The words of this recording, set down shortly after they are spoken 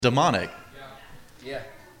demonic. Yeah.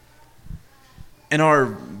 In our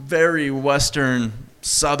very Western,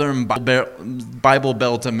 Southern Bible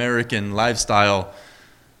Belt American lifestyle,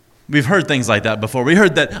 we've heard things like that before. We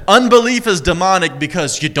heard that unbelief is demonic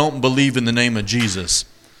because you don't believe in the name of Jesus.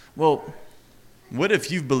 Well, what if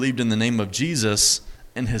you've believed in the name of Jesus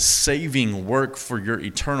and his saving work for your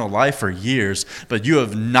eternal life for years, but you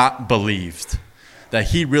have not believed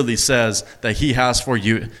that he really says that he has for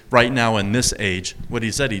you right now in this age what he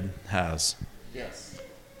said he has? Yes.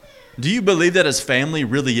 Do you believe that his family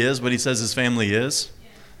really is what he says his family is?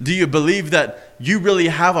 Do you believe that you really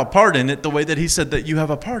have a part in it the way that he said that you have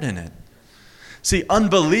a part in it? See,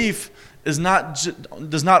 unbelief does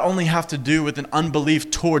not only have to do with an unbelief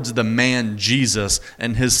towards the man Jesus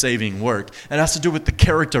and his saving work. It has to do with the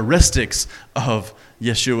characteristics of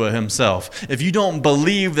Yeshua himself. If you don't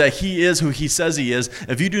believe that he is who he says he is,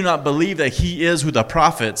 if you do not believe that he is who the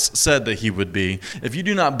prophets said that he would be, if you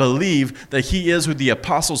do not believe that he is who the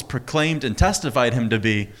apostles proclaimed and testified him to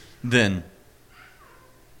be, then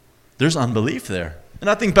there's unbelief there.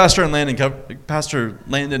 And I think Pastor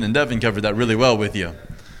Landon and Devin covered that really well with you.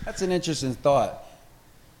 That's an interesting thought.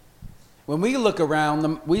 When we look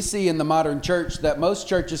around, we see in the modern church that most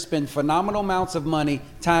churches spend phenomenal amounts of money,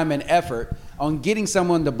 time, and effort on getting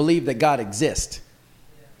someone to believe that God exists.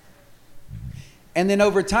 And then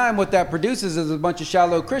over time, what that produces is a bunch of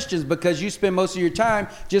shallow Christians because you spend most of your time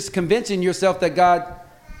just convincing yourself that God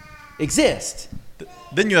exists.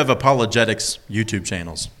 Then you have apologetics YouTube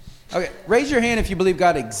channels. Okay, raise your hand if you believe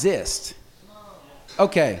God exists.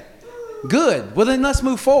 Okay, good. Well, then let's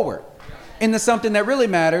move forward into something that really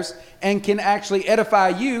matters and can actually edify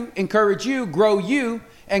you, encourage you, grow you,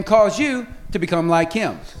 and cause you to become like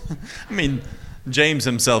him. I mean, James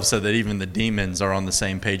himself said that even the demons are on the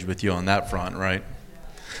same page with you on that front, right?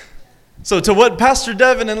 So to what Pastor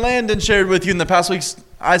Devin and Landon shared with you in the past weeks,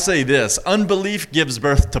 I say this: unbelief gives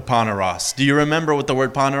birth to poneros. Do you remember what the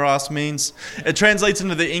word poneros means? It translates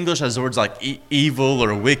into the English as words like evil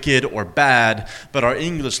or wicked or bad, but our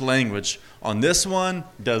English language on this one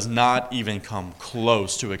does not even come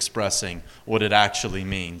close to expressing what it actually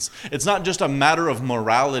means. It's not just a matter of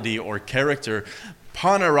morality or character.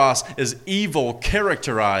 Poneros is evil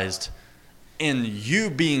characterized in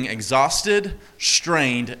you being exhausted,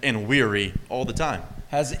 strained, and weary all the time.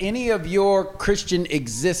 Has any of your Christian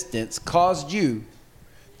existence caused you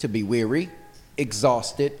to be weary,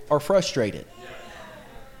 exhausted, or frustrated?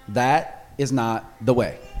 That is not the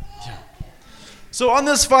way. So on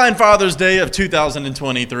this fine Father's Day of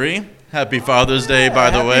 2023, happy Father's Day,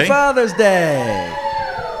 by the way. Happy Father's Day.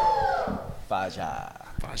 Faja.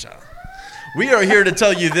 We are here to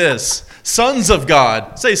tell you this. Sons of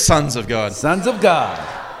God, say sons of God. Sons of God.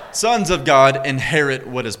 Sons of God inherit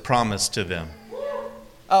what is promised to them.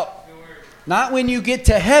 Oh, not when you get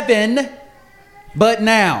to heaven, but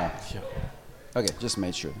now. Okay, just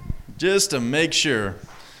make sure. Just to make sure.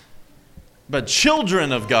 But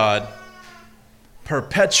children of God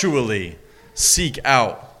perpetually seek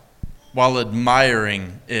out while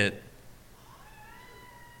admiring it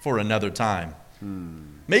for another time.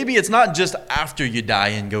 Maybe it's not just after you die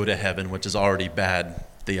and go to heaven, which is already bad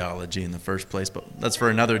theology in the first place, but that's for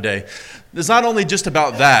another day. It's not only just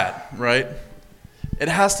about that, right? It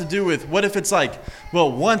has to do with, what if it's like,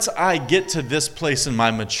 well, once I get to this place in my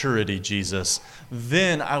maturity, Jesus,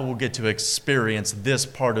 then I will get to experience this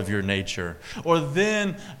part of your nature. Or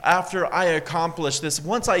then after I accomplish this,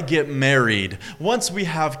 once I get married, once we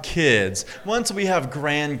have kids, once we have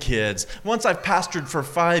grandkids, once I've pastored for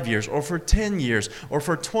 5 years or for 10 years or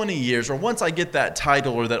for 20 years, or once I get that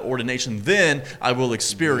title or that ordination, then I will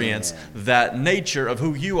experience that nature of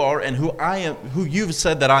who you are and who I am, who you've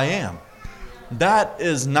said that I am. That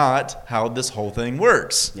is not how this whole thing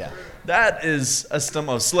works. Yeah. That is a system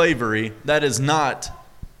of slavery. That is not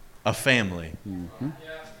a family. Mm-hmm.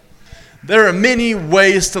 There are many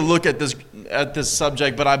ways to look at this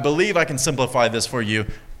subject, but I believe I can simplify this for you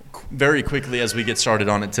very quickly as we get started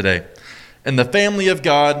on it today. In the family of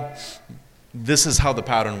God, this is how the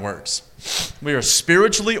pattern works. We are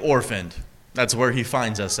spiritually orphaned. That's where he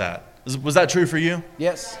finds us at. Was that true for you?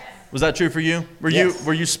 Yes. Was that true for you? Were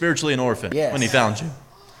you spiritually an orphan when he found you?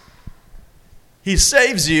 He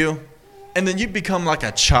saves you, and then you become like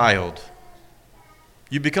a child.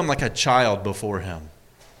 You become like a child before him.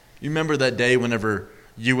 You remember that day whenever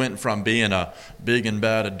you went from being a big and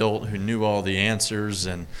bad adult who knew all the answers,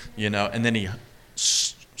 and then he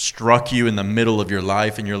struck you in the middle of your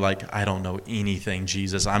life, and you're like, I don't know anything,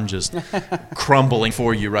 Jesus. I'm just crumbling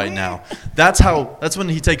for you right now. That's when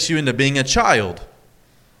he takes you into being a child.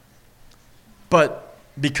 But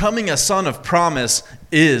becoming a son of promise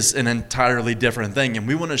is an entirely different thing. And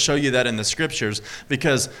we want to show you that in the scriptures,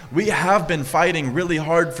 because we have been fighting really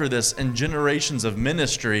hard for this in generations of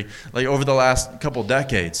ministry, like over the last couple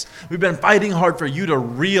decades. We've been fighting hard for you to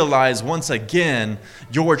realize once again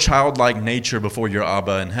your childlike nature before your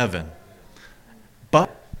Abba in heaven.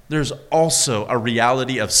 But there's also a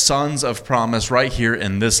reality of sons of promise right here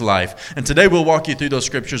in this life. And today we'll walk you through those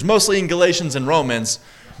scriptures, mostly in Galatians and Romans,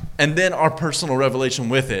 and then our personal revelation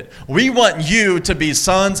with it. We want you to be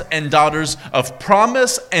sons and daughters of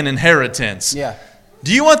promise and inheritance. Yeah.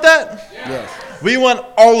 Do you want that? Yes. We want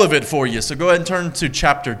all of it for you. So go ahead and turn to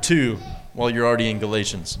chapter 2 while you're already in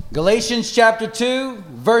Galatians. Galatians chapter 2,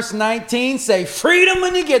 verse 19. Say freedom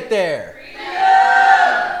when you get there.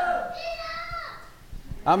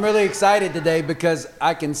 I'm really excited today because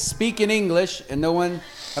I can speak in English and I don't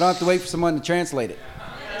have to wait for someone to translate it.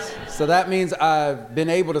 So that means I've been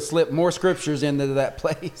able to slip more scriptures into that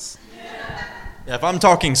place. Yeah, if I'm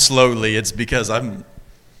talking slowly, it's because I've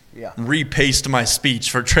repaced my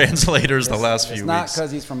speech for translators the last few weeks. It's not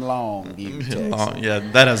because he's from Longview, Texas. Yeah,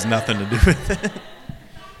 that has nothing to do with it.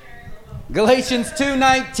 Galatians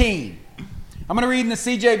 2:19. I'm going to read in the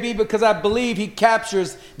CJB because I believe he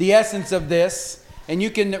captures the essence of this. And you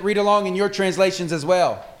can read along in your translations as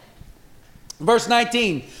well. Verse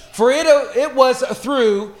 19. For it was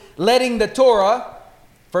through letting the Torah,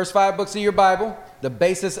 first 5 books of your Bible, the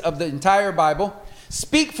basis of the entire Bible,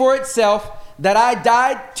 speak for itself, that I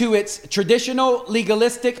died to its traditional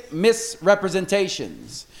legalistic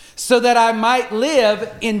misrepresentations, so that I might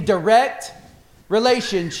live in direct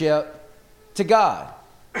relationship to God.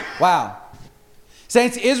 Wow.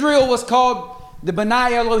 Saints, Israel was called the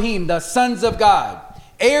B'nai Elohim, the sons of God,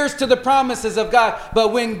 heirs to the promises of God.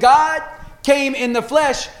 But when God came in the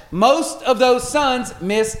flesh, most of those sons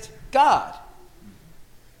missed God.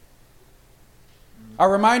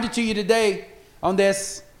 Our reminder to you today on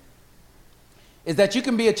this is that you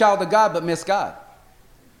can be a child of God but miss God.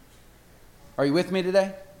 Are you with me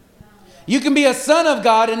today? You can be a son of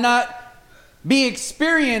God and not be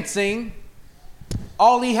experiencing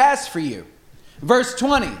all he has for you. Verse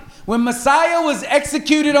 20. When Messiah was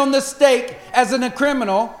executed on the stake as a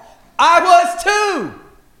criminal, I was too.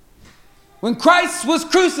 When Christ was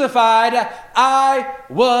crucified, I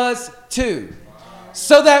was too.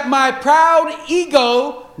 So that my proud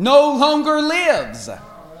ego no longer lives.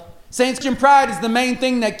 Saints, Christian pride is the main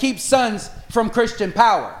thing that keeps sons from Christian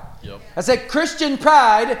power. Yep. I said Christian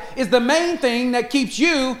pride is the main thing that keeps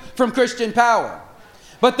you from Christian power.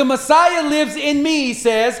 But the Messiah lives in me, he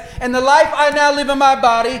says, and the life I now live in my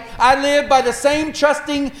body, I live by the same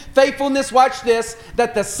trusting faithfulness, watch this,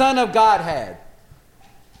 that the Son of God had.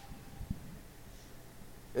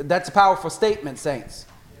 That's a powerful statement, saints.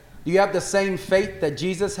 Do you have the same faith that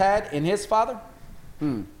Jesus had in his Father?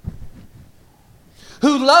 Who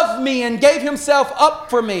loved me and gave himself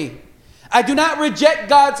up for me. I do not reject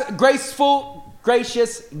God's graceful,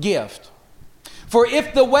 gracious gift. For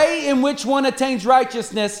if the way in which one attains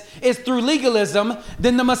righteousness is through legalism,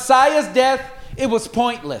 then the Messiah's death, it was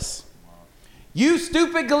pointless. You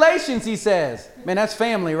stupid Galatians, he says. Man, that's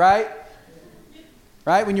family, right?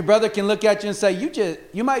 Right? When your brother can look at you and say,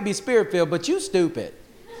 you might be spirit-filled, but you stupid.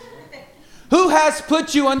 Who has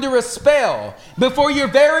put you under a spell? Before your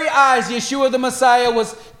very eyes, Yeshua the Messiah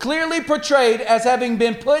was clearly portrayed as having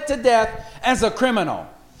been put to death as a criminal.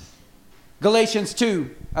 Galatians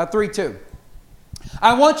 3:2.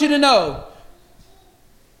 I want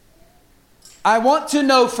to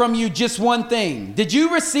know from you just one thing. Did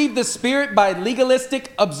you receive the Spirit by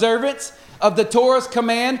legalistic observance of the Torah's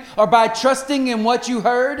command, or by trusting in what you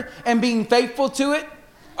heard and being faithful to it?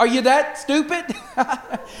 Are you that stupid?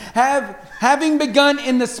 Having begun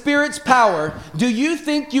in the Spirit's power, do you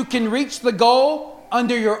think you can reach the goal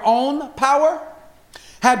under your own power?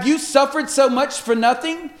 Have you suffered so much for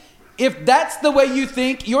nothing? If that's the way you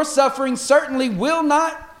think, your suffering certainly will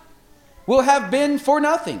have been for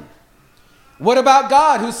nothing. What about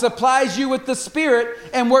God, who supplies you with the Spirit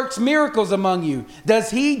and works miracles among you? Does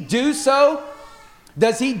he do so?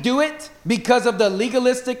 Does he do it because of the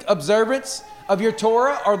legalistic observance of your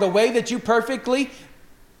Torah, or the way that you perfectly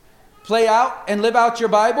play out and live out your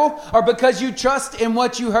Bible, or because you trust in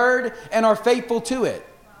what you heard and are faithful to it?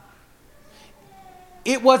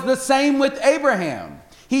 It was the same with Abraham.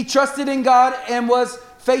 He trusted in God and was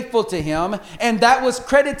faithful to him, and that was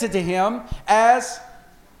credited to him as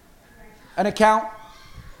an account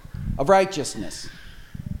of righteousness.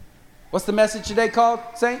 What's the message today called,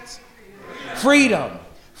 saints? Freedom.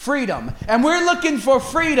 Freedom. And we're looking for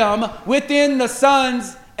freedom within the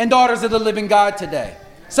sons and daughters of the living God today.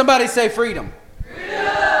 Somebody say freedom.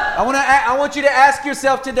 Freedom. I want you to ask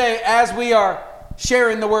yourself today as we are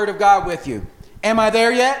sharing the Word of God with you. Am I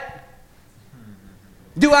there yet?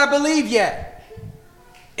 Do I believe yet?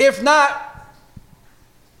 If not,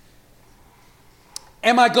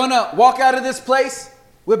 am I going to walk out of this place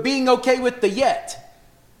with being okay with the yet?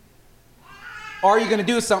 Or are you going to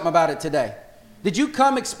do something about it today? Did you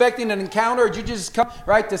come expecting an encounter, or did you just come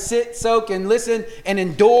right to sit, soak, and listen and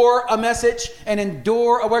endure a message and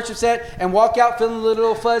endure a worship set and walk out feeling a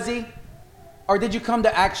little fuzzy? Or did you come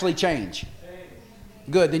to actually change?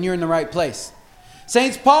 Good, then you're in the right place.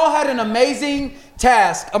 Saints, Paul had an amazing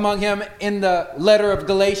task among him in the letter of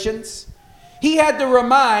Galatians. He had to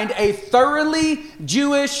remind a thoroughly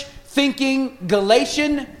Jewish thinking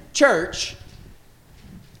Galatian church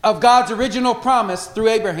of God's original promise through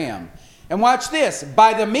Abraham. And watch this.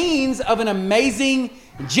 By the means of an amazing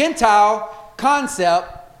Gentile concept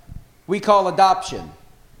we call adoption.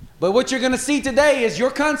 But what you're going to see today is your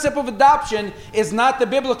concept of adoption is not the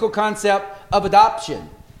biblical concept of adoption.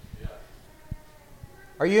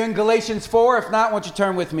 Are you in Galatians 4? If not, why don't you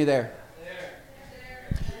turn with me there?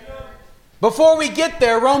 Before we get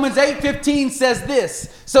there, Romans 8:15 says this.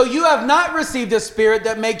 So you have not received a spirit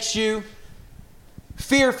that makes you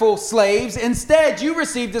fearful slaves. Instead, you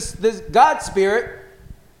received this God's Spirit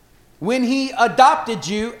when He adopted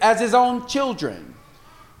you as His own children.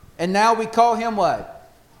 And now we call Him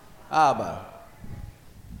what? Abba.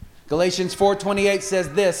 Galatians 4:28 says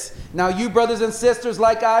this. Now you brothers and sisters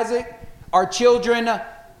like Isaac are children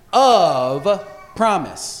of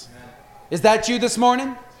promise. Is that you this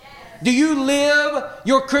morning? Do you live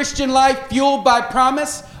your Christian life fueled by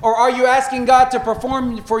promise? Or are you asking God to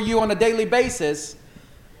perform for you on a daily basis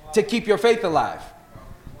to keep your faith alive?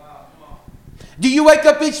 Do you wake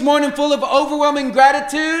up each morning full of overwhelming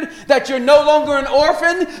gratitude that you're no longer an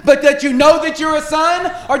orphan, but that you know that you're a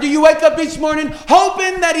son? Or do you wake up each morning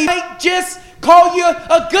hoping that He might just call you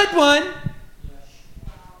a good one?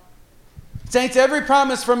 Saints, every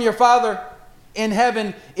promise from your Father in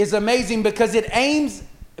heaven is amazing because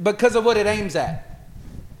of what it aims at.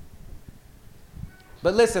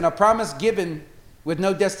 But listen, a promise given with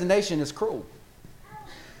no destination is cruel.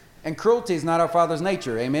 And cruelty is not our Father's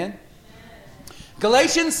nature. Amen?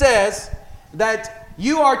 Galatians says that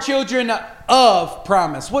you are children of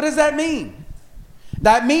promise. What does that mean?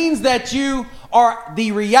 That means that you are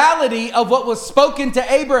the reality of what was spoken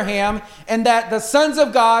to Abraham, and that the sons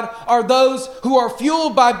of God are those who are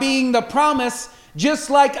fueled by being the promise, just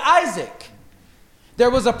like Isaac. There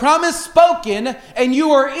was a promise spoken, and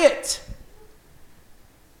you are it.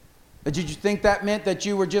 But did you think that meant that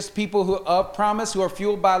you were just people who of promise, who are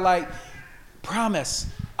fueled by like promise?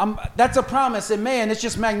 That's a promise, and man, it's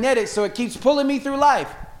just magnetic, so it keeps pulling me through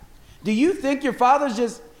life. Do you think your Father's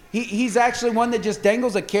just he's actually one that just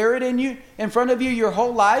dangles a carrot in front of you your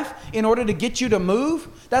whole life in order to get you to move?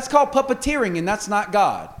 That's called puppeteering, and that's not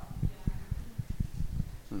God.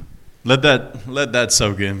 Let that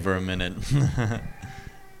soak in for a minute.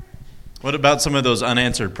 What about some of those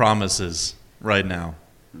unanswered promises right now?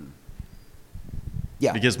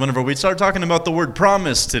 Yeah. Because whenever we start talking about the word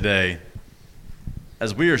promise today,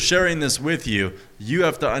 as we are sharing this with you, you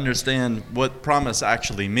have to understand what promise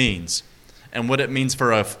actually means and what it means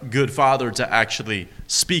for a good father to actually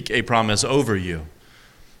speak a promise over you.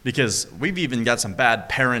 Because we've even got some bad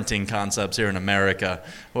parenting concepts here in America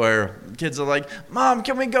where kids are like, Mom,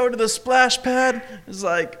 can we go to the splash pad? It's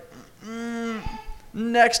like,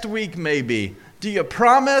 next week maybe. Do you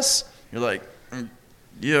promise? You're like,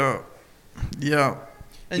 yeah.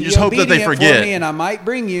 And you just hope that they forget. For me and I might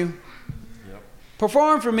bring you. Yep.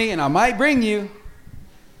 Perform for me and I might bring you.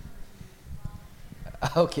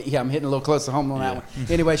 Okay, yeah, I'm hitting a little close to home on that one.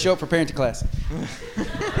 Anyway, show up for parenting class.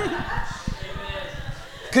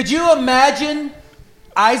 Could you imagine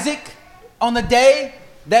Isaac on the day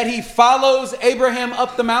that he follows Abraham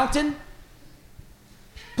up the mountain?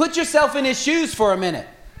 Put yourself in his shoes for a minute.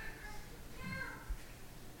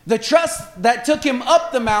 The trust that took him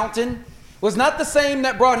up the mountain was not the same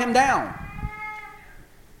that brought him down.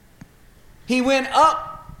 He went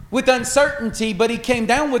up with uncertainty, but he came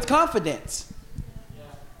down with confidence.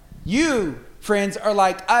 You, friends, are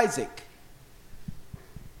like Isaac.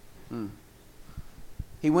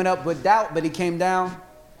 He went up with doubt, but he came down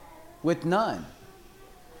with none.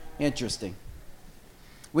 Interesting.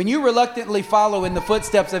 When you reluctantly follow in the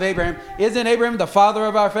footsteps of Abraham, isn't Abraham the father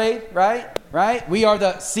of our faith? Right? We are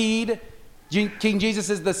the seed. King Jesus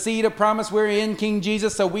is the seed of promise. We're in King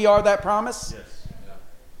Jesus, so we are that promise. Yes.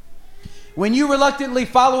 Yeah. When you reluctantly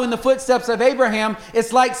follow in the footsteps of Abraham,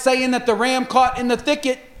 it's like saying that the ram caught in the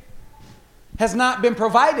thicket has not been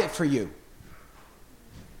provided for you.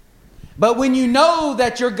 But when you know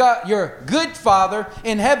that your good Father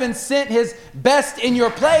in heaven sent his best in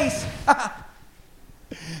your place,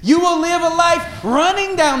 you will live a life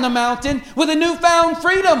running down the mountain with a newfound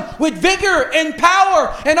freedom, with vigor and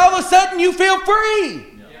power, and all of a sudden you feel free.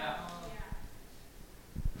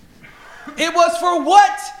 It was for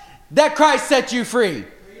what that Christ set you free?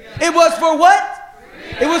 It was for what?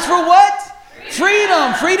 It was for what?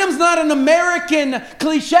 Freedom. Freedom's not an American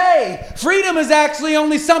cliche. Freedom is actually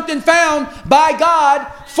only something found by God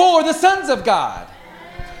for the sons of God.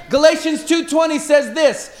 Galatians 2:20 says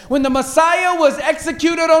this: when the Messiah was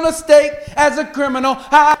executed on a stake as a criminal,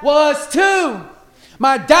 I was too.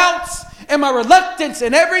 My doubts and my reluctance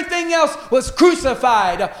and everything else was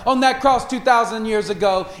crucified on that cross 2,000 years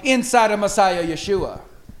ago inside of Messiah Yeshua.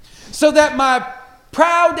 So that my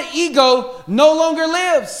proud ego no longer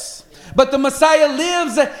lives, but the Messiah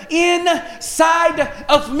lives inside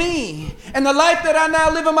of me. And the life that I now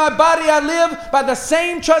live in my body, I live by the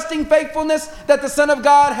same trusting faithfulness that the Son of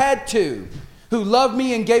God had too, who loved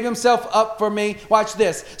me and gave himself up for me. Watch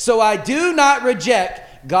this. So I do not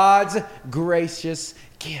reject God's gracious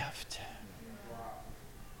gift.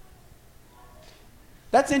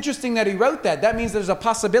 That's interesting that he wrote that. That means there's a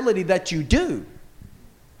possibility that you do.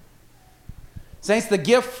 Saints, the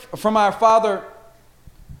gift from our Father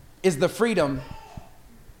is the freedom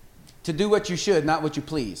to do what you should, not what you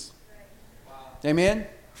please. Amen?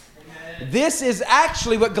 This is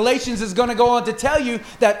actually what Galatians is going to go on to tell you,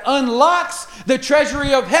 that unlocks the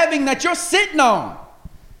treasury of heaven that you're sitting on.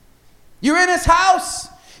 You're in his house.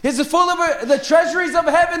 It's full of the treasuries of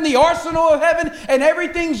heaven, the arsenal of heaven, and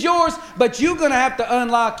everything's yours, but you're going to have to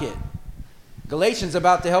unlock it. Galatians is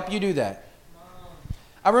about to help you do that.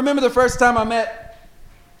 I remember the first time I met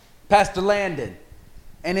Pastor Landon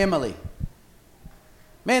and Emily.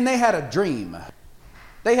 Man, they had a dream.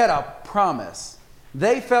 They had a promise.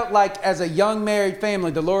 They felt like as a young married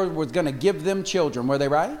family, the Lord was going to give them children. Were they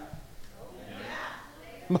right?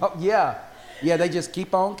 Yeah. Yeah, they just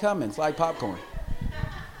keep on coming. It's like popcorn.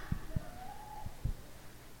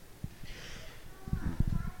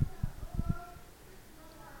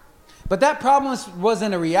 But that promise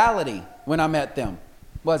wasn't a reality when I met them,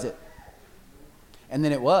 was it? And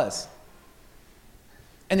then it was.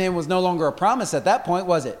 And then it was no longer a promise at that point,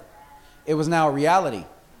 was it? It was now a reality.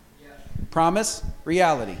 Promise,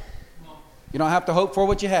 reality. You don't have to hope for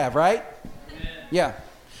what you have, right? Yeah.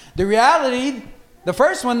 The reality, the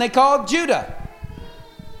first one they called Judah.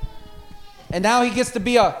 And now he gets to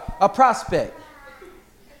be a prospect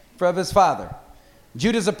of his father.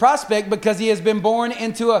 Judah's a prospect because he has been born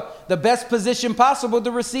into the best position possible to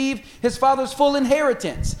receive his father's full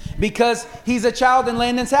inheritance, because he's a child in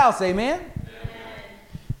Landon's house. Amen?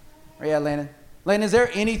 Yeah, Landon. Landon, is there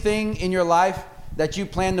anything in your life that you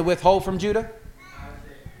plan to withhold from Judah?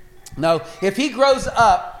 No. If he grows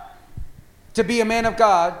up to be a man of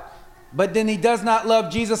God, but then he does not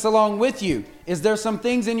love Jesus along with you, is there some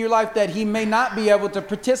things in your life that he may not be able to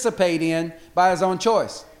participate in by his own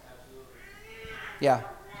choice? Yeah.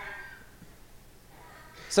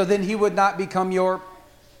 So then he would not become your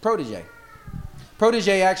protege.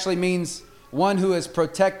 Protege actually means one who is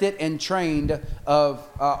protected and trained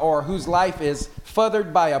or whose life is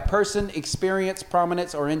furthered by a person, experience,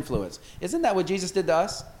 prominence, or influence. Isn't that what Jesus did to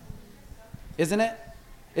us? Isn't it?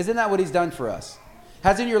 Isn't that what he's done for us?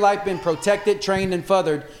 Hasn't your life been protected, trained, and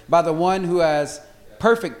furthered by the one who has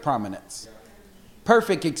perfect prominence,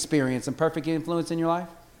 perfect experience, and perfect influence in your life?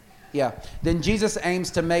 Yeah. Then Jesus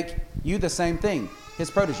aims to make you the same thing, his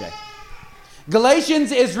protege.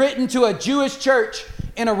 Galatians is written to a Jewish church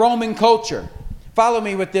in a Roman culture. Follow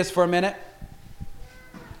me with this for a minute.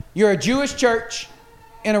 You're a Jewish church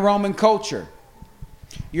in a Roman culture.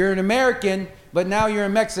 You're an American, but now you're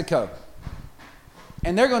in Mexico.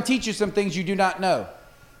 And they're going to teach you some things you do not know.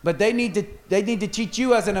 But they need to teach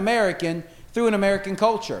you as an American through an American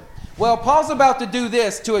culture. Well, Paul's about to do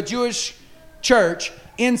this to a Jewish church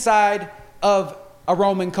inside of a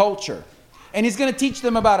Roman culture. And he's going to teach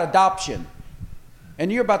them about adoption.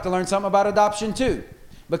 And you're about to learn something about adoption too.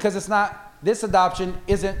 Because this adoption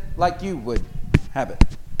isn't like you would have it.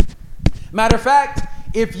 Matter of fact,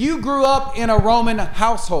 if you grew up in a Roman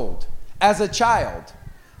household as a child,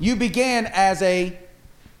 you began as a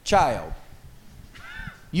child.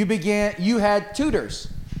 You had tutors.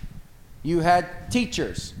 You had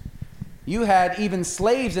teachers. You had even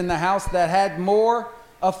slaves in the house that had more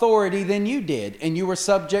authority than you did, and you were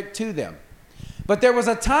subject to them. But there was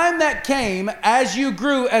a time that came as you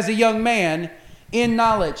grew as a young man in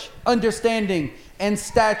knowledge, understanding, and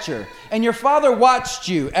stature. And your father watched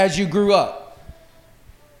you as you grew up.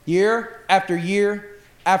 Year after year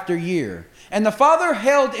after year. And the father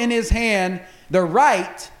held in his hand the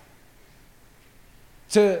right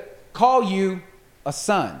to call you a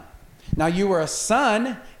son. Now, you were a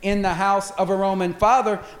son in the house of a Roman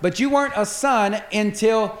father, but you weren't a son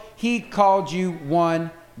until he called you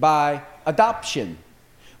one by adoption.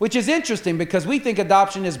 Which is interesting because we think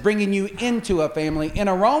adoption is bringing you into a family. In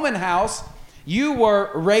a Roman house, you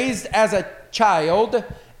were raised as a child,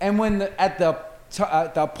 and when at the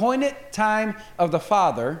appointed time of the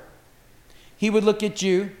father, he would look at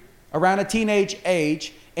you around a teenage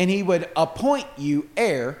age, and he would appoint you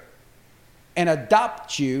heir and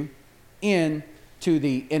adopt you into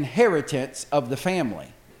the inheritance of the family.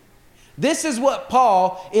 This is what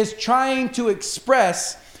Paul is trying to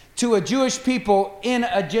express to a Jewish people in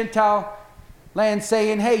a Gentile land,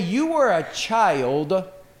 saying, hey, you were a child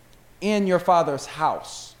in your father's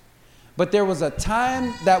house. But there was a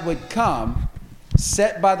time that would come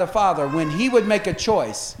set by the father when he would make a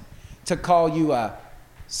choice to call you a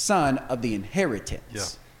son of the inheritance. Yeah.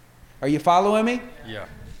 Are you following me? Yeah.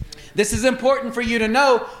 This is important for you to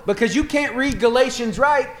know because you can't read Galatians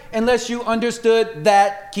right unless you understood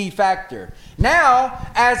that key factor. Now,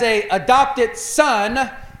 as an adopted son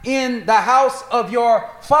in the house of your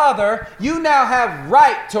father, you now have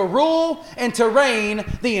right to rule and to reign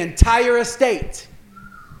the entire estate.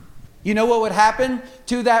 You know what would happen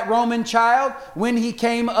to that Roman child when he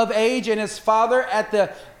came of age and his father at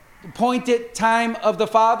the appointed time of the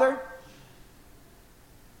father?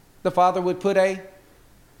 The father would put a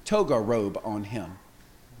toga robe on him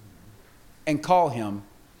and call him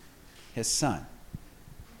his son.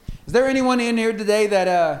 Is there anyone in here today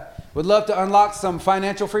that would love to unlock some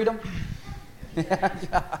financial freedom?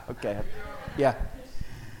 Okay. Yeah.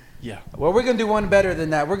 Yeah. Well, we're going to do one better than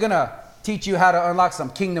that. We're going to teach you how to unlock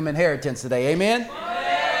some kingdom inheritance today. Amen?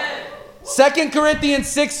 2 Corinthians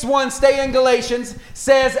 6:1, stay in Galatians,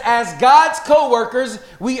 says, as God's co-workers,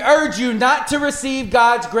 we urge you not to receive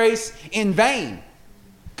God's grace in vain.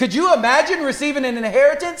 Could you imagine receiving an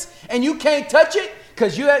inheritance and you can't touch it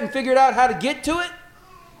because you hadn't figured out how to get to it?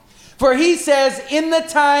 For he says, in the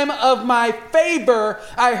time of my favor,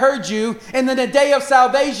 I heard you, and in the day of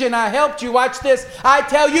salvation, I helped you. Watch this. I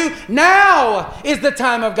tell you, now is the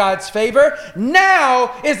time of God's favor.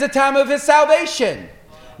 Now is the time of his salvation.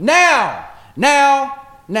 Now.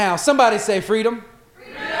 Somebody say freedom.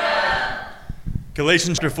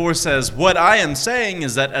 Galatians chapter 4 says, what I am saying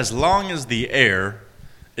is that as long as the heir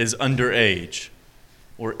is underage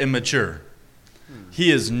or immature,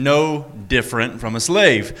 he is no different from a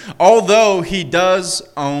slave, although he does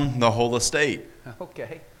own the whole estate.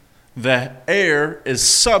 Okay. The heir is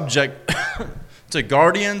subject to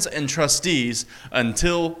guardians and trustees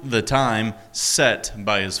until the time set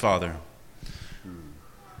by his father.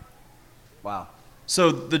 Wow.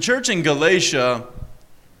 So the church in Galatia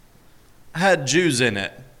had Jews in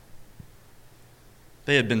it.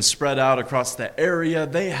 They had been spread out across the area.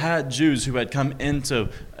 They had Jews who had come into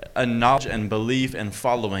a knowledge and belief and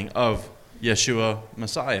following of Yeshua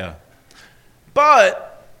Messiah.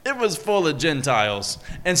 But it was full of Gentiles.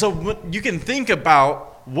 And so you can think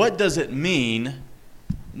about, what does it mean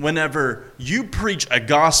whenever you preach a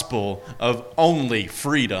gospel of only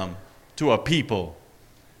freedom to a people,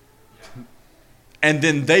 and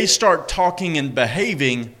then they start talking and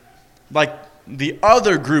behaving like the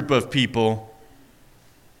other group of people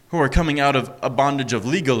who are coming out of a bondage of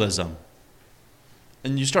legalism?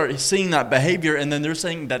 And you start seeing that behavior, and then they're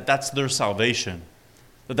saying that that's their salvation.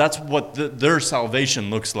 That that's what their salvation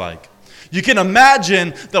looks like. You can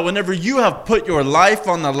imagine that whenever you have put your life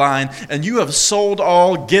on the line, and you have sold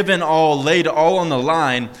all, given all, laid all on the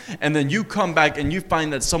line, and then you come back and you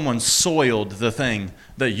find that someone soiled the thing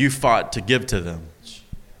that you fought to give to them.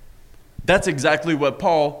 That's exactly what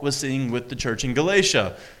Paul was seeing with the church in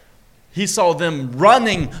Galatia. He saw them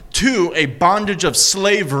running to a bondage of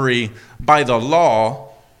slavery by the law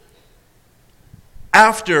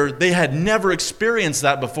after they had never experienced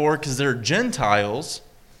that before because they're Gentiles.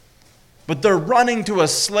 But they're running to a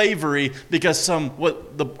slavery because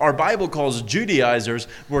our Bible calls Judaizers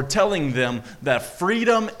were telling them that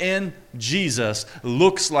freedom in Jesus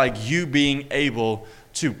looks like you being able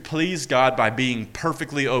to please God by being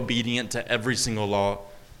perfectly obedient to every single law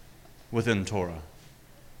within Torah.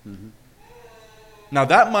 Mm-hmm. Now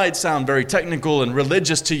that might sound very technical and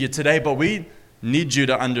religious to you today, but we need you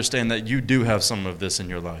to understand that you do have some of this in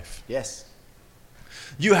your life. Yes.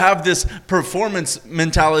 You have this performance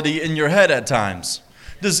mentality in your head at times.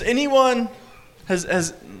 Does anyone,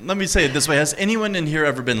 let me say it this way, has anyone in here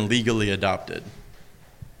ever been legally adopted?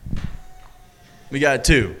 We got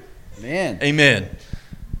 2. Man. Amen.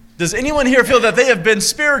 Does anyone here feel that they have been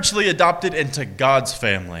spiritually adopted into God's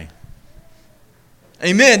family?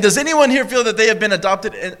 Amen. Does anyone here feel that they have been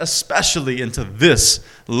adopted especially into this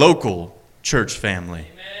local church family?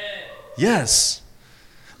 Amen. Yes.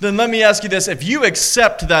 Then let me ask you this. If you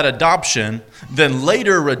accept that adoption, then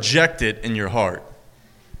later reject it in your heart,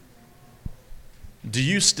 do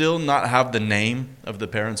you still not have the name of the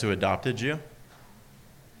parents who adopted you?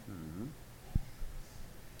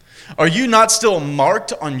 Are you not still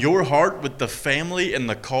marked on your heart with the family and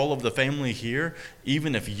the call of the family here,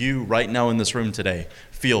 even if you, right now in this room today,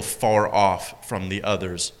 feel far off from the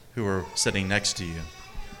others who are sitting next to you?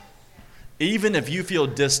 Even if you feel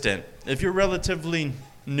distant, if you're relatively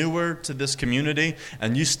newer to this community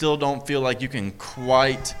and you still don't feel like you can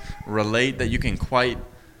quite relate, that you can quite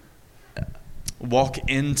walk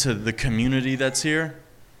into the community that's here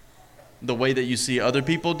the way that you see other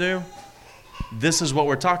people do, this is what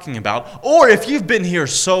we're talking about. Or if you've been here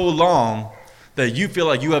so long that you feel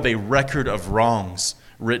like you have a record of wrongs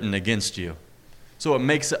written against you, so it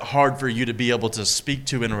makes it hard for you to be able to speak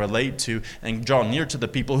to and relate to and draw near to the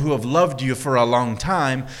people who have loved you for a long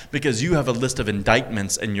time, because you have a list of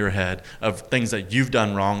indictments in your head of things that you've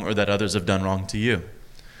done wrong or that others have done wrong to you.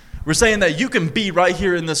 We're saying that you can be right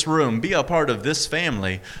here in this room, be a part of this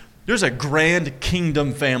family. There's a grand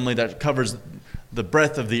kingdom family that covers the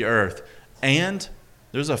breadth of the earth. And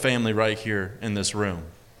there's a family right here in this room.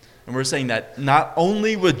 And we're saying that not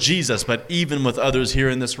only with Jesus, but even with others here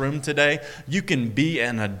in this room today, you can be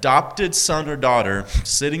an adopted son or daughter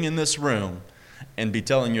sitting in this room and be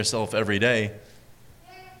telling yourself every day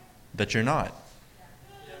that you're not.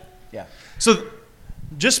 Yeah. So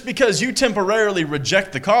just because you temporarily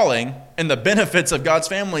reject the calling and the benefits of God's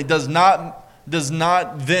family does not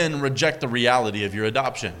then reject the reality of your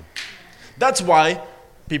adoption. That's why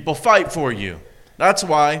people fight for you. That's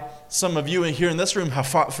why some of you here in this room have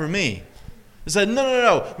fought for me. They said,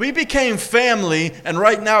 no. We became family, and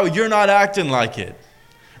right now you're not acting like it.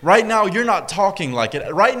 Right now you're not talking like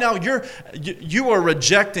it. Right now you are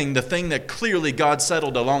rejecting the thing that clearly God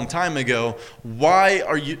settled a long time ago. Why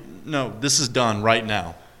are you? No, this is done right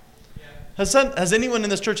now. Has anyone in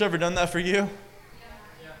this church ever done that for you?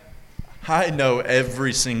 I know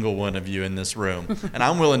every single one of you in this room, and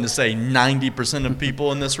I'm willing to say 90% of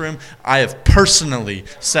people in this room, I have personally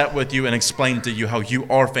sat with you and explained to you how you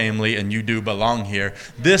are family and you do belong here.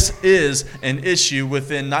 This is an issue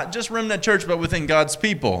within not just Remnant Church, but within God's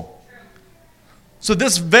people. So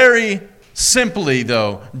this very simply,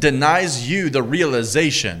 though, denies you the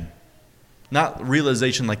realization, not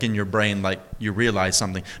realization like in your brain, like you realize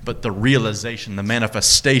something, but the realization, the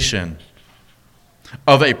manifestation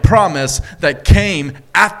of a promise that came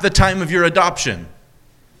at the time of your adoption.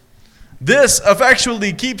 This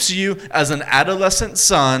effectually keeps you as an adolescent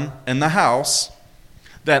son in the house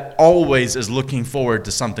that always is looking forward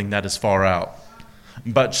to something that is far out,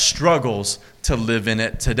 but struggles to live in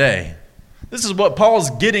it today. This is what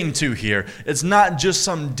Paul's getting to here. It's not just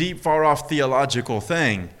some deep, far-off theological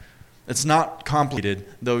thing. It's not complicated,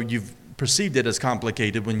 though you've perceived it as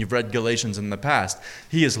complicated when you've read Galatians in the past.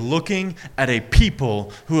 He is looking at a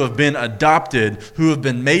people who have been adopted, who have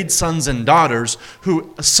been made sons and daughters,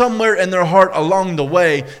 who somewhere in their heart along the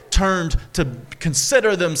way turned to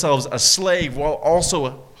consider themselves a slave while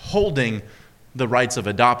also holding the rights of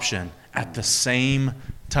adoption at the same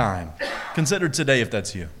time. Consider today if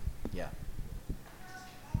that's you. Yeah.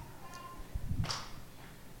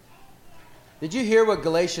 Did you hear what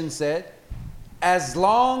Galatians said? As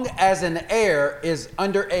long as an heir is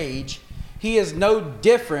underage, he is no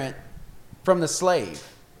different from the slave,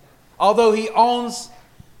 although he owns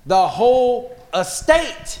the whole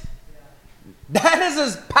estate. That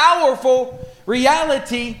is a powerful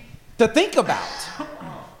reality to think about.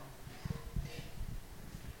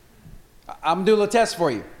 I'm doing a test for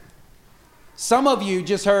you. Some of you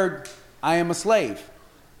just heard, I am a slave.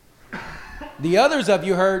 The others of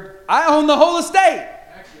you heard, I own the whole estate.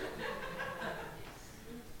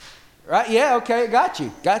 Right? Yeah, okay, got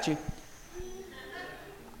you.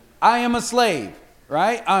 I am a slave,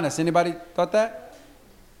 right? Honest, anybody thought that?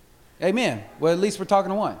 Amen. Well, at least we're talking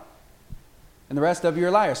to one. And the rest of you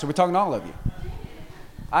are liars, so we're talking to all of you.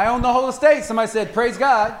 I own the whole estate. Somebody said, praise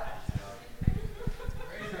God.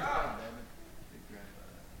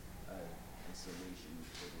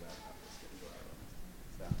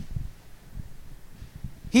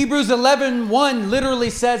 Hebrews 11:1 literally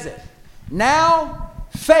says it. Now,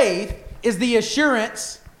 faith is the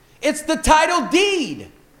assurance. It's the title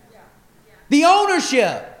deed. The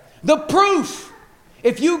ownership. The proof.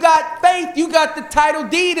 If you got faith, you got the title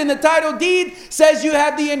deed. And the title deed says you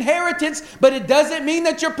have the inheritance, but it doesn't mean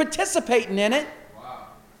that you're participating in it.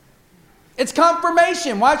 It's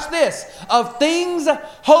confirmation. Watch this. Of things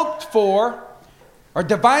hoped for, or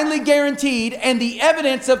divinely guaranteed, and the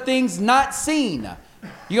evidence of things not seen.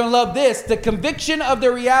 You're going to love this. The conviction of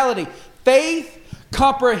the reality. Faith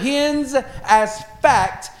comprehends as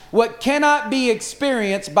fact what cannot be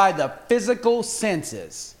experienced by the physical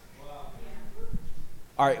senses.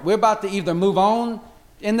 All right, we're about to either move on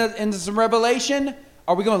into some revelation,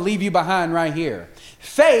 or we're going to leave you behind right here.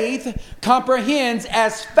 Faith comprehends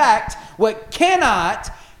as fact what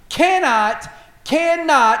cannot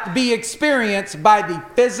be experienced by the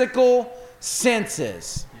physical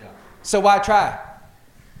senses. So why try?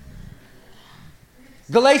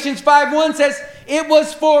 Galatians 5:1 says, it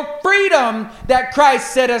was for freedom that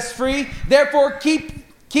Christ set us free. Therefore,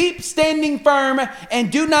 keep standing firm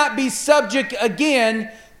and do not be subject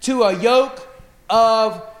again to a yoke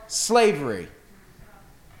of slavery.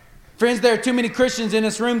 Friends, there are too many Christians in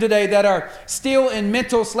this room today that are still in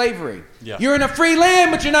mental slavery. Yeah. You're in a free land,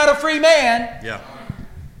 but you're not a free man. Yeah.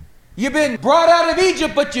 You've been brought out of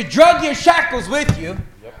Egypt, but you drug your shackles with you.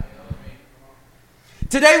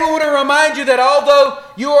 Today we want to remind you that although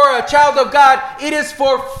you are a child of God, it is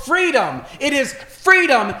for freedom. It is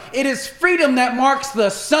freedom. It is freedom that marks the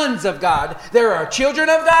sons of God. There are children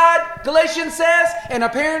of God, Galatians says, and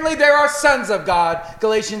apparently there are sons of God,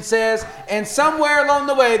 Galatians says, and somewhere along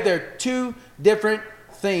the way there are two different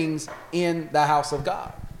things in the house of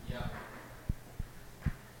God.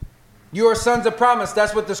 You are sons of promise.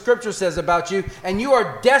 That's what the scripture says about you. And you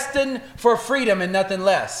are destined for freedom and nothing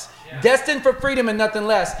less. Yeah. Destined for freedom and nothing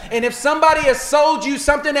less. And if somebody has sold you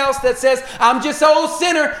something else that says, I'm just an old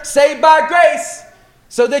sinner saved by grace,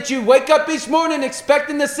 so that you wake up each morning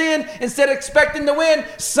expecting to sin instead of expecting to win,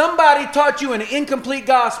 somebody taught you an incomplete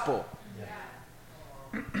gospel.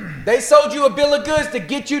 Yeah. They sold you a bill of goods to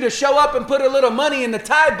get you to show up and put a little money in the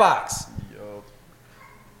tithe box.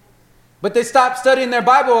 But they stopped studying their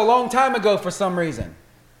Bible a long time ago for some reason.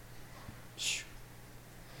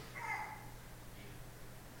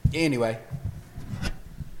 Anyway,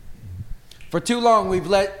 for too long we've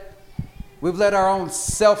let our own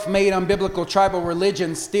self-made unbiblical tribal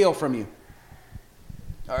religion steal from you.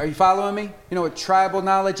 Are you following me? You know what tribal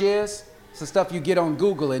knowledge is? It's the stuff you get on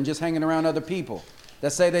Google and just hanging around other people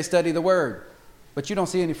that say they study the Word, but you don't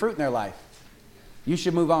see any fruit in their life. You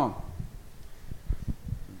should move on.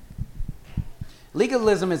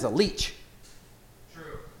 Legalism is a leech.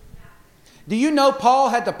 True. Do you know Paul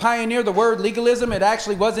had to pioneer the word legalism? It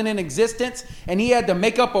actually wasn't in existence, and he had to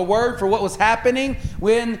make up a word for what was happening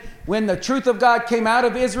when the truth of God came out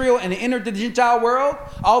of Israel and entered the Gentile world.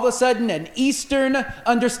 All of a sudden, an Eastern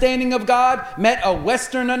understanding of God met a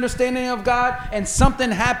Western understanding of God, and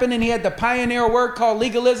something happened, and he had to pioneer a word called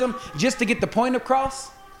legalism just to get the point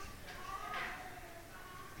across.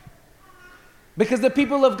 Because the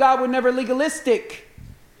people of God were never legalistic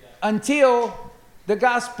until the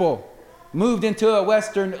gospel moved into a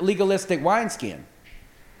Western legalistic wineskin.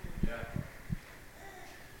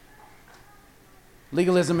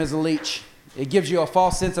 Legalism is a leech. It gives you a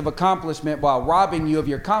false sense of accomplishment while robbing you of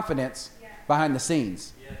your confidence behind the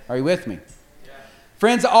scenes. Are you with me?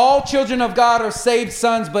 Friends, all children of God are saved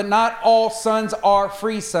sons, but not all sons are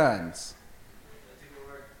free sons.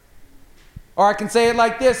 Or I can say it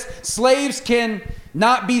like this: slaves can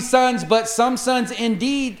not be sons, but some sons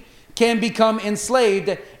indeed can become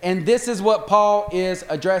enslaved. And this is what Paul is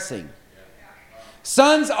addressing.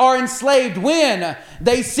 Sons are enslaved when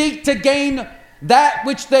they seek to gain that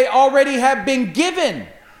which they already have been given,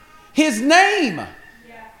 his name.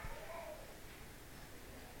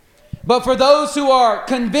 But for those who are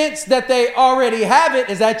convinced that they already have it,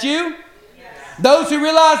 is that you? Those who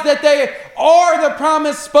realize that they are the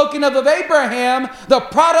promise spoken of Abraham, the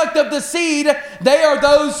product of the seed, they are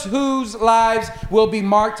those whose lives will be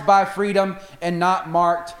marked by freedom and not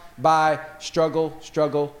marked by struggle,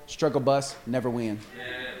 bus, never win.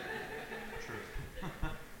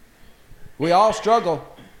 We all struggle,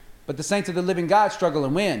 but the saints of the living God struggle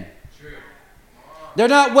and win. They're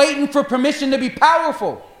not waiting for permission to be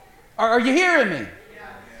powerful. Are you hearing me?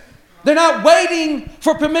 They're not waiting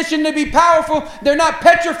for permission to be powerful. They're not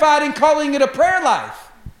petrified in calling it a prayer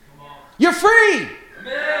life. You're free.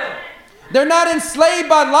 Amen. They're not enslaved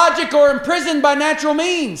by logic or imprisoned by natural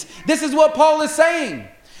means. This is what Paul is saying.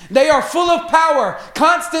 They are full of power,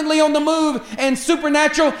 constantly on the move, and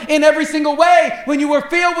supernatural in every single way. When you were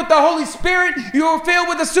filled with the Holy Spirit, you were filled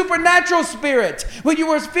with the supernatural Spirit. When you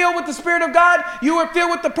were filled with the Spirit of God, you were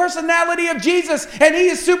filled with the personality of Jesus. And He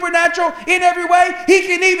is supernatural in every way. He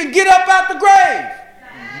can even get up out the grave.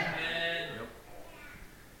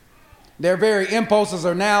 Their very impulses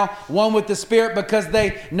are now one with the Spirit because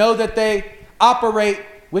they know that they operate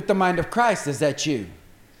with the mind of Christ. Is that you?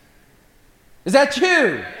 Is that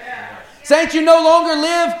you? Saints, you no longer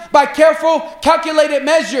live by careful, calculated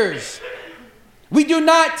measures. We do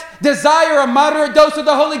not desire a moderate dose of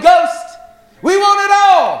the Holy Ghost. We want it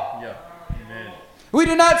all. Yeah. Amen. We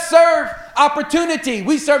do not serve opportunity.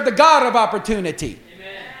 We serve the God of opportunity.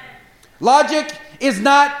 Amen. Logic is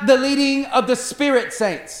not the leading of the Spirit,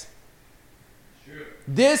 saints. True.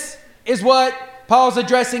 This is what Paul's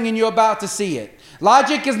addressing, and you're about to see it.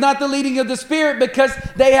 Logic is not the leading of the Spirit because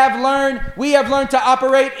we have learned to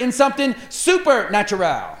operate in something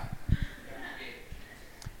supernatural.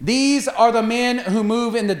 These are the men who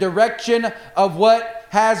move in the direction of what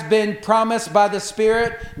has been promised by the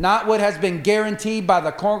Spirit, not what has been guaranteed by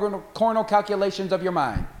the carnal calculations of your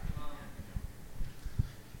mind.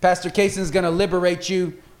 Pastor Cason is going to liberate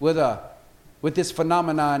you with this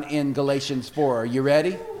phenomenon in Galatians 4. Are you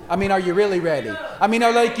ready? I mean, are you really ready? I mean,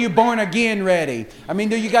 are like you born again ready? I mean,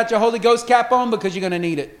 do you got your Holy Ghost cap on? Because you're going to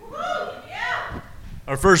need it.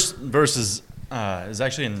 Our first verse is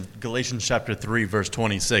actually in Galatians chapter 3, verse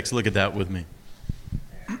 26. Look at that with me.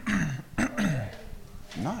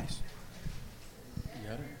 Nice. You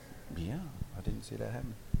got it? Yeah, I didn't see that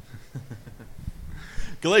happen.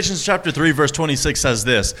 Galatians chapter 3, verse 26 says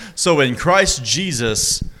this: "So in Christ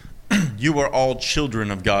Jesus, you are all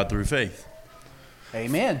children of God through faith.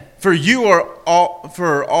 Amen. For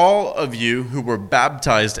all of you who were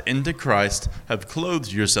baptized into Christ have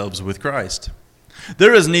clothed yourselves with Christ.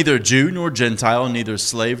 There is neither Jew nor Gentile, neither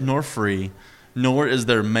slave nor free, nor is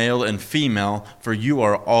there male and female, for you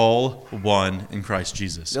are all one in Christ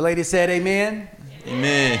Jesus." The lady said amen.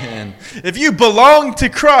 Amen. If you belong to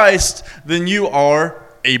Christ, then you are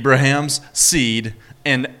Abraham's seed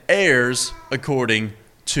and heirs according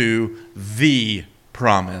to the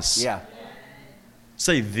promise. Yeah.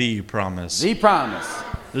 Say the promise. The promise.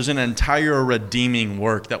 There's an entire redeeming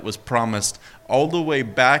work that was promised all the way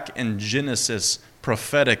back in Genesis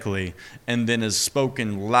prophetically, and then is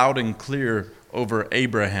spoken loud and clear over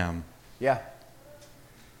Abraham. Yeah.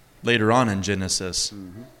 Later on in Genesis.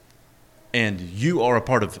 Mm-hmm. And you are a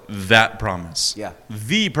part of that promise. Yeah.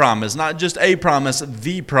 The promise, not just a promise,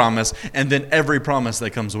 the promise, and then every promise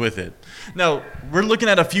that comes with it. Now, we're looking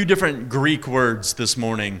at a few different Greek words this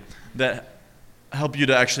morning that help you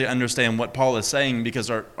to actually understand what Paul is saying, because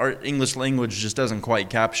our English language just doesn't quite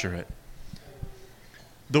capture it.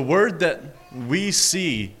 The word that we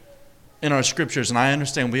see in our scriptures, and I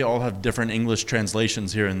understand we all have different English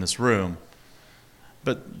translations here in this room,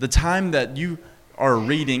 but the time that you are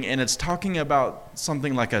reading and it's talking about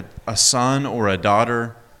something like a son or a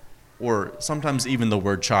daughter, or sometimes even the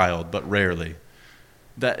word child, but rarely,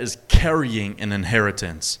 that is carrying an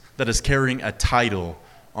inheritance, that is carrying a title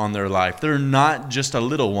on their life. They're not just a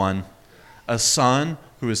little one, a son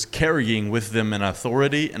who is carrying with them an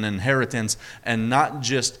authority, an inheritance, and not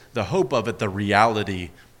just the hope of it, the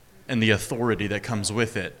reality and the authority that comes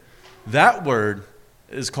with it. That word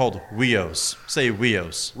is called weos. Say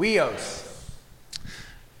weos. Weos.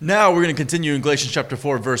 Now we're going to continue in Galatians chapter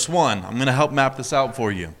 4, verse 1. I'm going to help map this out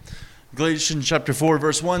for you. Galatians chapter 4,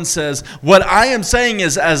 verse 1 says, "What I am saying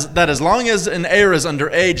is that as long as an heir is under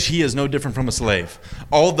age, he is no different from a slave,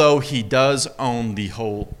 although he does own the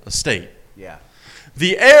whole estate. Yeah.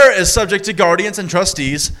 The heir is subject to guardians and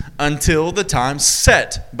trustees until the time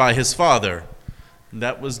set by his father."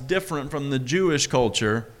 That was different from the Jewish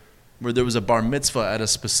culture, where there was a bar mitzvah at a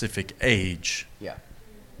specific age. Yeah.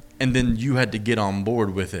 And then you had to get on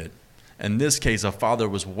board with it. In this case, a father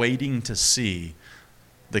was waiting to see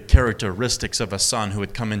the characteristics of a son who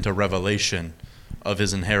had come into revelation of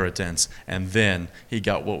his inheritance. And then he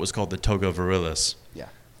got what was called the toga virilis. Yeah.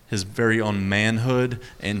 His very own manhood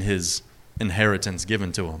and his inheritance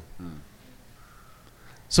given to him.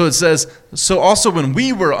 So it says, so also when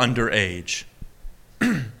we were underage,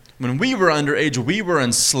 we were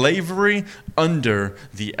in slavery under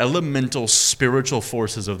the elemental spiritual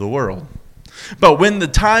forces of the world. But when the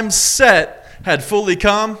time set had fully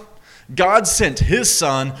come, God sent his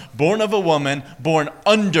son, born of a woman, born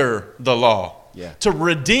under the law, to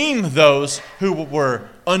redeem those who were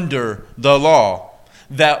under the law,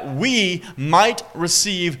 that we might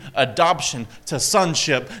receive adoption to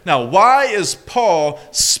sonship. Now, why is Paul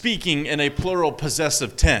speaking in a plural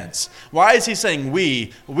possessive tense? Why is he saying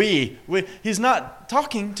we? He's not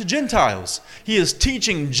talking to Gentiles. He is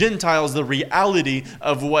teaching Gentiles the reality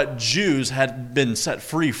of what Jews had been set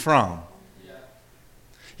free from.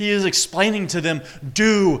 He is explaining to them,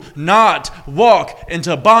 do not walk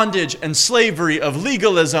into bondage and slavery of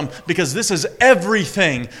legalism, because this is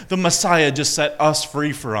everything the Messiah just set us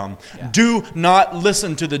free from. Yeah. Do not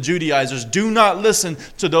listen to the Judaizers. Do not listen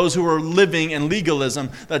to those who are living in legalism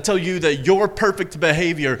that tell you that your perfect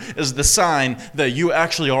behavior is the sign that you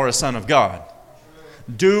actually are a son of God.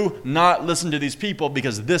 Do not listen to these people,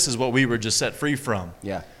 because this is what we were just set free from.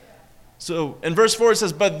 Yeah. So in verse 4 it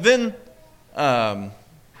says, but then...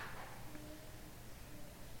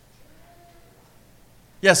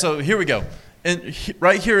 so here we go. And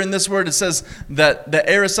right here in this word it says that the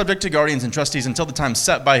heir is subject to guardians and trustees until the time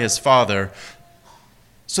set by his father.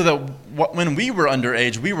 So that when we were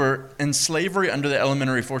underage, we were in slavery under the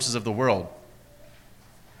elementary forces of the world.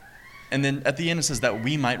 And then at the end it says that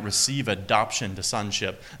we might receive adoption to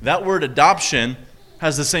sonship. That word adoption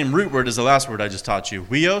has the same root word as the last word I just taught you.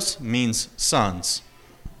 Huios means sons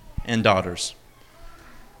and daughters.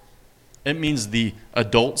 It means the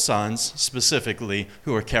adult sons, specifically,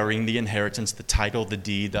 who are carrying the inheritance, the title, the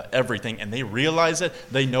deed, the everything, and they realize it,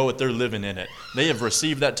 they know it, they're living in it. They have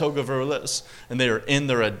received that toga virilis, and they are in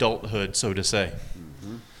their adulthood, so to say.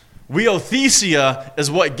 Mm-hmm. Weothesia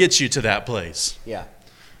is what gets you to that place. Yeah.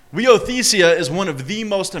 Weothesia is one of the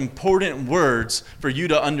most important words for you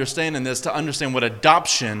to understand in this, to understand what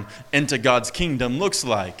adoption into God's kingdom looks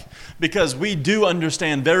like. Because we do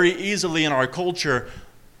understand very easily in our culture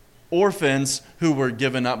orphans who were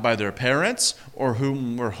given up by their parents, or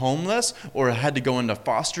who were homeless, or had to go into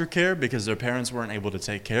foster care because their parents weren't able to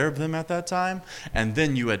take care of them at that time. And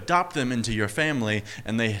then you adopt them into your family,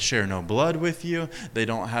 and they share no blood with you. They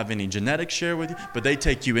don't have any genetic share with you, but they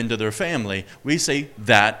take you into their family. We say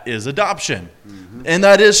that is adoption. Mm-hmm. And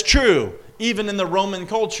that is true, even in the Roman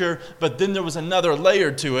culture. But then there was another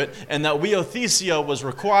layer to it, and that weothesia was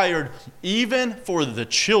required even for the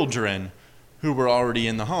children who were already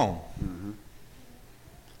in the home. Mm-hmm.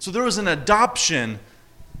 So there was an adoption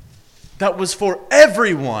that was for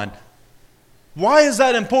everyone. Why is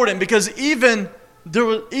that important? Because even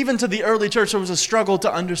to the early church, there was a struggle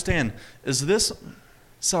to understand, is this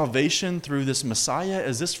salvation through this Messiah,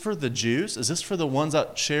 is this for the Jews? Is this for the ones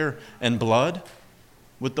that share in blood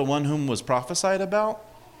with the one whom was prophesied about?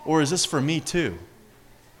 Or is this for me too?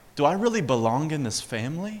 Do I really belong in this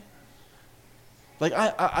family? Like,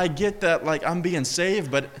 I get that, like, I'm being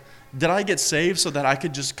saved, but did I get saved so that I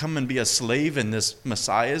could just come and be a slave in this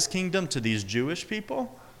Messiah's kingdom to these Jewish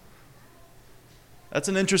people? That's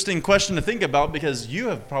an interesting question to think about, because you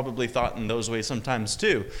have probably thought in those ways sometimes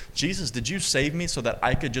too. Jesus, did you save me so that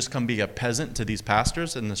I could just come be a peasant to these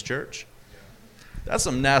pastors in this church? That's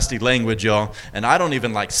some nasty language, y'all. And I don't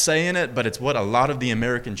even like saying it, but it's what a lot of the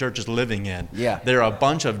American church is living in. Yeah. They're a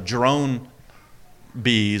bunch of drone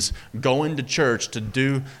bees going to church to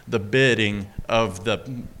do the bidding of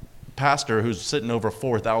the pastor who's sitting over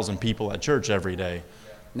 4,000 people at church every day.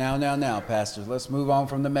 Now, pastors, let's move on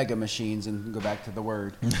from the mega machines and go back to the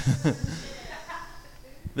word.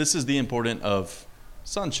 This is the importance of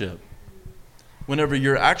sonship. Whenever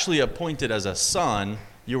you're actually appointed as a son,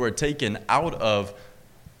 you are taken out of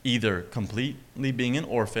either completely being an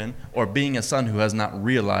orphan or being a son who has not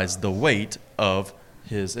realized the weight of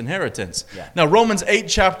his inheritance. Yeah. Now, Romans 8,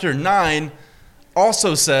 chapter 9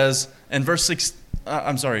 also says, in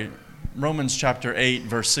Romans chapter 8,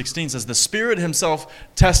 verse 16 says, the Spirit himself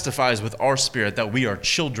testifies with our spirit that we are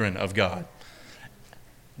children of God.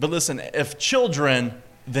 But listen, if children,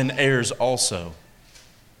 then heirs also.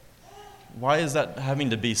 Why is that having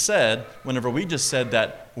to be said whenever we just said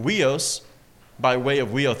that huios, by way of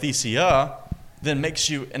weothesia, then makes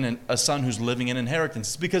you a son who's living in inheritance?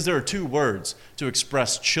 It's because there are two words to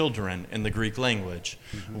express children in the Greek language.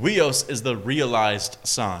 Mm-hmm. Huios is the realized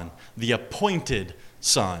son, the appointed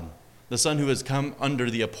son, the son who has come under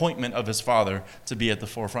the appointment of his father to be at the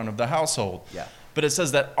forefront of the household. Yeah. But it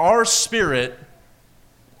says that our spirit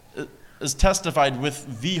is testified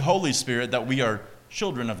with the Holy Spirit that we are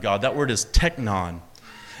children of God. That word is teknon.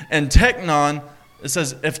 And teknon, it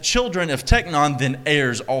says, if teknon, then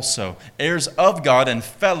heirs also, heirs of God and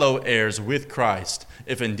fellow heirs with Christ,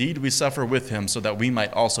 if indeed we suffer with him, so that we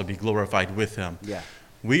might also be glorified with him. Yeah.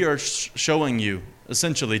 We are showing you,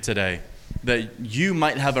 essentially today, that you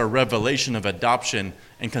might have a revelation of adoption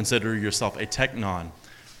and consider yourself a teknon.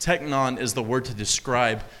 Teknon is the word to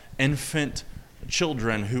describe infant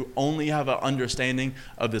children who only have an understanding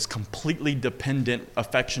of this completely dependent,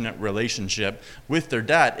 affectionate relationship with their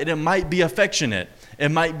dad. It might be affectionate, it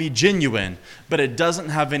might be genuine, but it doesn't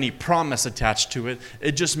have any promise attached to it.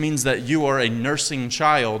 It just means that you are a nursing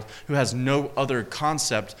child who has no other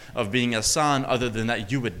concept of being a son other than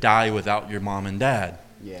that you would die without your mom and dad.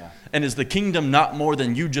 Yeah. And is the kingdom not more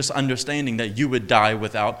than you just understanding that you would die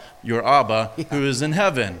without your Abba who is in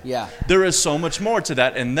heaven? Yeah. There is so much more to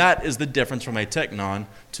that, and that is the difference from a teknon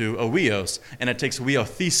to a weos. And it takes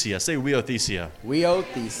weothesia. Say weothesia.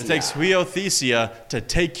 Weothesia. It takes weothesia to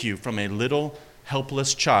take you from a little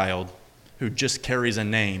helpless child who just carries a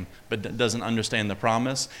name but doesn't understand the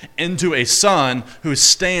promise into a son who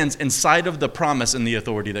stands inside of the promise and the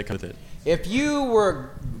authority that comes with it. If you were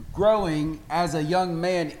growing as a young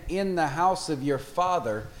man in the house of your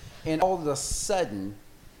father, and all of a sudden,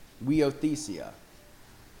 weothesia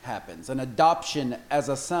happens, an adoption as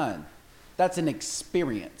a son, that's an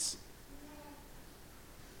experience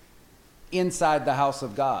inside the house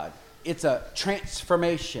of God. It's a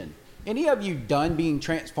transformation. Any of you done being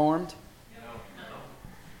transformed?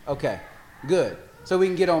 Okay, good. So we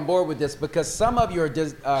can get on board with this, because some of you are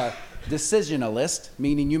decisionalist,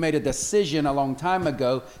 meaning you made a decision a long time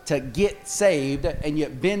ago to get saved, and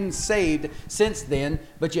you've been saved since then,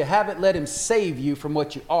 but you haven't let him save you from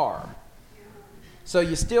what you are. So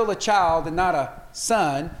you're still a child and not a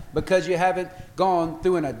son, because you haven't gone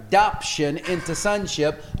through an adoption into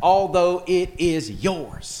sonship, although it is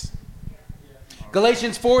yours.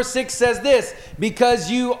 Galatians 4:6 says this: because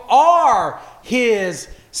you are his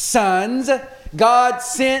sons, God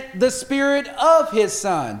sent the Spirit of his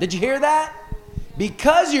Son. Did you hear that?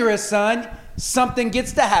 Because you're a son, something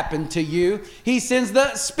gets to happen to you. He sends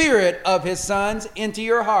the Spirit of his sons into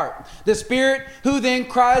your heart. The Spirit who then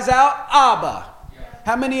cries out, Abba.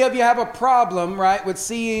 How many of you have a problem, right, with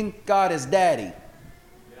seeing God as Daddy?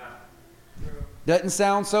 Doesn't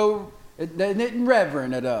sound so, it isn't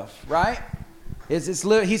reverent enough, right?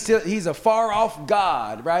 He's a far off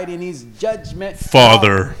God, right? And he's judgment.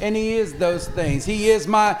 Father. And he is those things. He is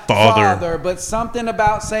my father. But something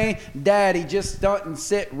about saying daddy just doesn't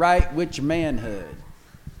sit right with your manhood.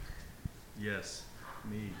 Yes,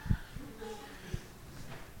 me.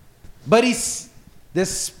 But the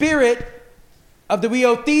spirit of the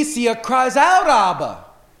weothesia cries out, Abba.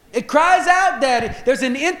 It cries out, Daddy. There's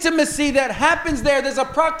an intimacy that happens there. There's a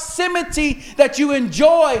proximity that you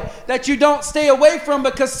enjoy, that you don't stay away from,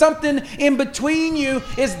 because something in between you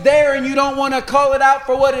is there and you don't want to call it out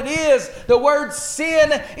for what it is. The word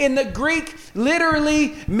sin in the Greek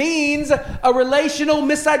literally means a relational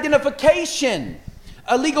misidentification,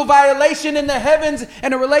 a legal violation in the heavens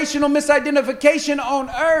and a relational misidentification on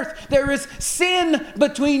earth. There is sin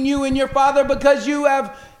between you and your Father because you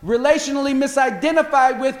have relationally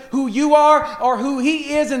misidentified with who you are or who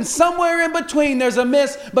he is, and somewhere in between there's a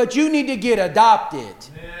miss, but you need to get adopted.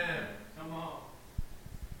 Man, come on.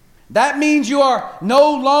 That means you are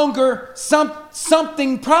no longer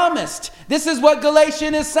something promised. This is what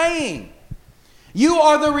Galatians is saying. You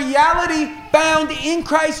are the reality found in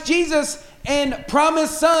Christ Jesus and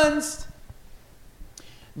promised sons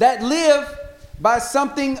that live by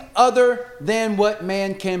something other than what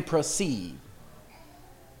man can perceive.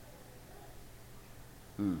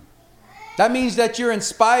 That means that you're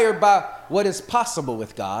inspired by what is possible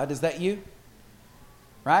with God. Is that you?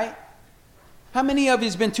 Right? How many of you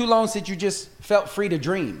has been too long since you just felt free to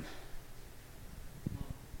dream?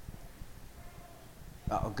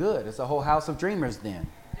 Oh, good. It's a whole house of dreamers then.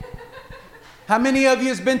 How many of you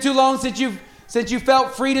has been too long since you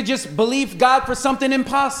felt free to just believe God for something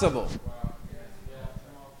impossible?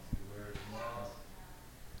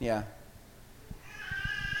 Yeah.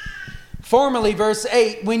 Formerly, verse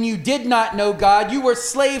 8, when you did not know God, you were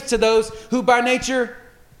slaves to those who by nature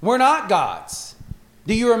were not gods.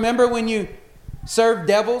 Do you remember when you served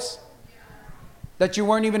devils that you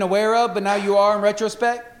weren't even aware of, but now you are in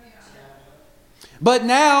retrospect? But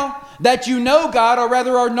now that you know God, or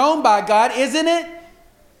rather are known by God, isn't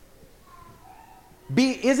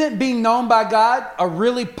being known by God a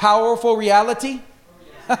really powerful reality?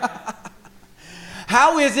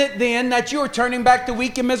 How is it then that you are turning back to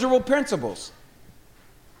weak and miserable principles?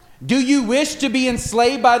 Do you wish to be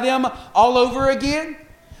enslaved by them all over again?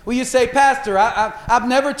 Well, you say, Pastor, I've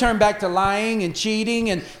never turned back to lying and cheating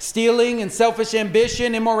and stealing and selfish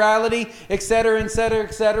ambition, immorality, etc., etc.,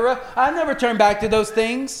 etc. I've never turned back to those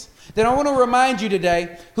things. Then I want to remind you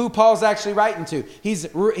today who Paul's actually writing to.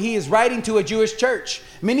 He is writing to a Jewish church.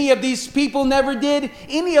 Many of these people never did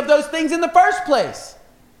any of those things in the first place.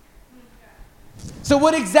 So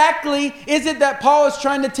what exactly is it that Paul is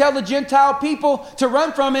trying to tell the Gentile people to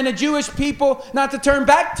run from and the Jewish people not to turn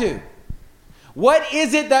back to? What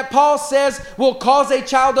is it that Paul says will cause a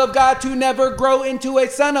child of God to never grow into a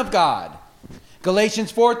son of God?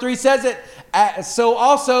 Galatians 4:3 says it. So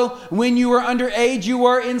also, when you were underage, you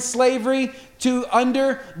were in slavery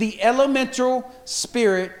under the elemental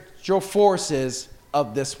spiritual forces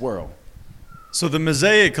of this world. So the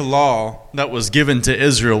Mosaic law that was given to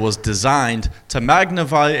Israel was designed to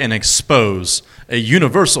magnify and expose a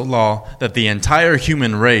universal law that the entire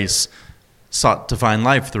human race sought to find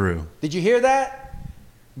life through. Did you hear that?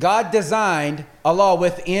 God designed a law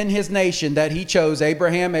within his nation that he chose.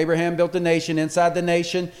 Abraham built a nation. Inside the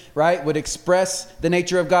nation, right, would express the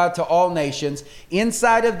nature of God to all nations.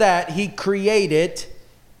 Inside of that, he created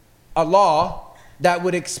a law that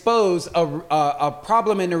would expose a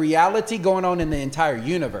problem and a reality going on in the entire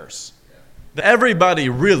universe. Everybody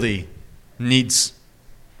really needs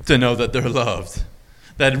to know that they're loved.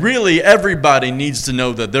 That really everybody needs to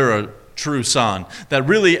know that they're a true son. That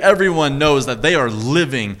really everyone knows that they are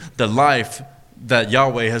living the life that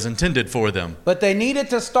Yahweh has intended for them. But they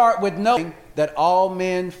needed to start with knowing that all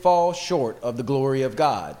men fall short of the glory of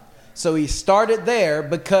God. So he started there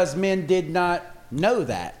because men did not know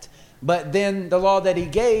that. But then the law that he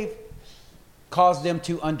gave caused them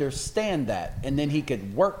to understand that. And then he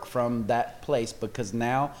could work from that place because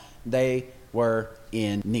now they were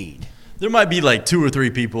in need. There might be like 2 or 3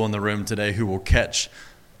 people in the room today who will catch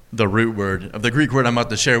the root word of the Greek word I'm about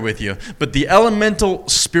to share with you. But the elemental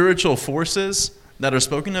spiritual forces that are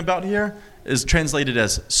spoken about here is translated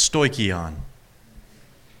as stoichion.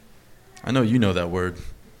 I know you know that word.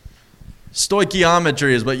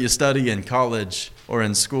 Stoichiometry is what you study in college or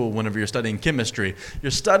in school whenever you're studying chemistry. You're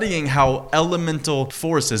studying how elemental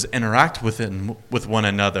forces interact with one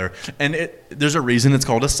another. And there's a reason it's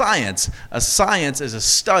called a science. A science is a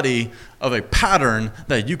study of a pattern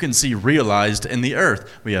that you can see realized in the earth.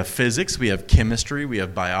 We have physics, we have chemistry, we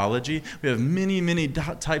have biology, we have many, many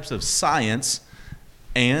types of science.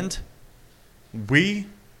 And we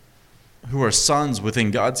who are sons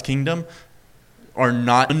within God's kingdom are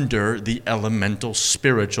not under the elemental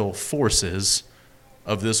spiritual forces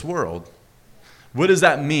of this world. What does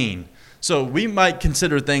that mean? So we might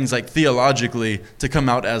consider things like theologically to come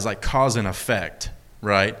out as like cause and effect,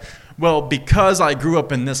 right? Well, because I grew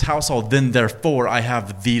up in this household, then therefore I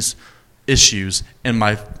have these issues in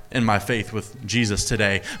my faith with Jesus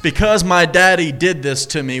today. Because my daddy did this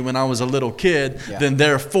to me when I was a little kid, then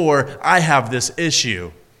therefore I have this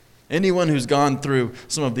issue. Anyone who's gone through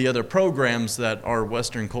some of the other programs that our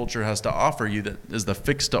Western culture has to offer you that is the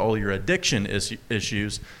fix to all your addiction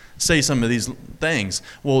issues, say some of these things.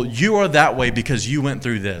 Well, you are that way because you went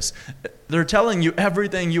through this. They're telling you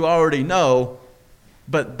everything you already know,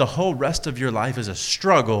 but the whole rest of your life is a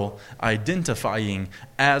struggle identifying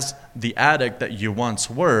as the addict that you once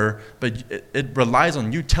were, but it relies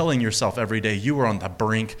on you telling yourself every day you are on the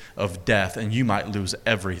brink of death and you might lose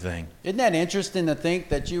everything. Isn't that interesting to think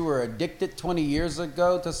that you were addicted 20 years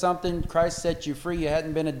ago to something? Christ set you free. You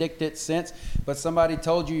hadn't been addicted since, but somebody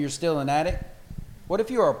told you you're still an addict. What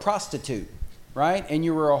if you were a prostitute, right? And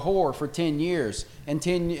you were a whore for 10 years. And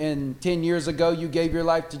 10 years ago, you gave your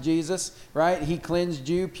life to Jesus, right? He cleansed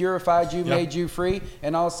you, purified you, made you free.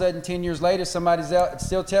 And all of a sudden, 10 years later, somebody's out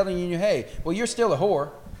still telling you, hey, well, you're still a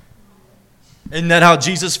whore. Isn't that how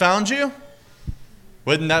Jesus found you?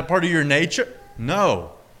 Wasn't that part of your nature?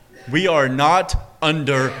 No. We are not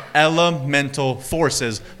under elemental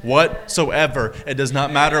forces whatsoever. It does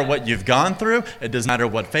not matter what you've gone through. It doesn't matter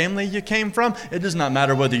what family you came from. It does not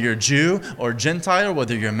matter whether you're Jew or Gentile,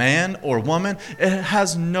 whether you're man or woman. It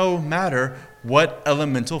has no matter what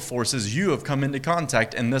elemental forces you have come into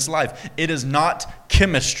contact in this life. It is not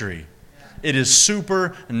chemistry. It is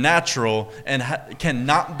supernatural and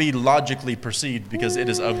cannot be logically perceived because it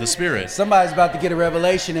is of the Spirit. Somebody's about to get a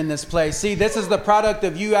revelation in this place. See, this is the product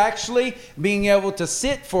of you actually being able to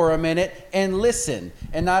sit for a minute and listen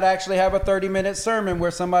and not actually have a 30-minute sermon where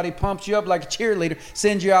somebody pumps you up like a cheerleader,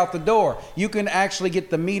 sends you out the door. You can actually get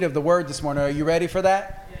the meat of the word this morning. Are you ready for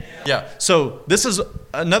that? Yeah. So this is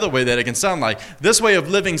another way that it can sound like. This way of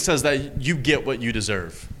living says that you get what you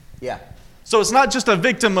deserve. Yeah. So it's not just a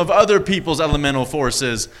victim of other people's elemental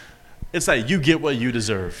forces. It's that you get what you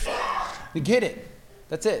deserve. You get it.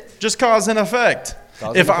 That's it. Just cause and effect.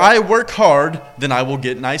 If I work hard, then I will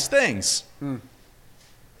get nice things.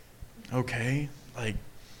 Okay. Like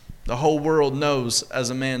the whole world knows as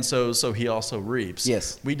a man sows, so he also reaps.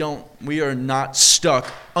 Yes. We are not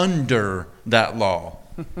stuck under that law.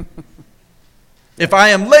 If I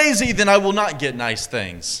am lazy, then I will not get nice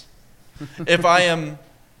things. If I am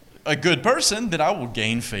a good person, then I will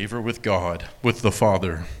gain favor with God, with the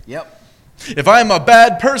Father. Yep. If I am a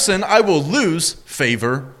bad person, I will lose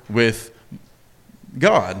favor with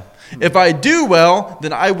God. If I do well,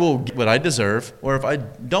 then I will get what I deserve. Or if I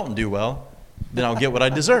don't do well, then I'll get what I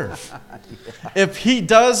deserve. If he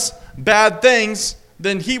does bad things,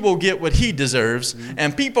 then he will get what he deserves.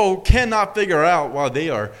 And people cannot figure out why they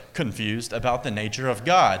are confused about the nature of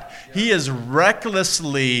God. He is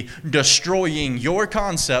recklessly destroying your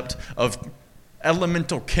concept of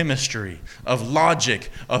elemental chemistry, of logic,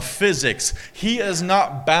 of physics. He is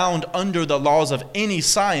not bound under the laws of any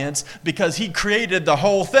science because he created the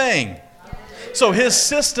whole thing. So his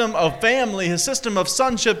system of family, his system of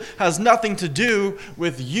sonship has nothing to do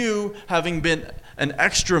with you having been an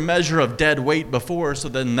extra measure of dead weight before, so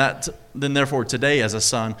then therefore today as a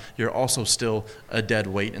son, you're also still a dead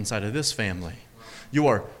weight inside of this family. You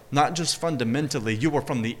are not just fundamentally, you are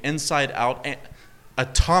from the inside out,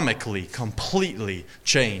 atomically, completely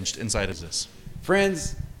changed inside of this.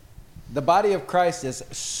 Friends, the body of Christ is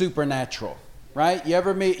supernatural, right? You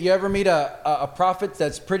ever meet a prophet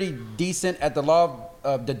that's pretty decent at the law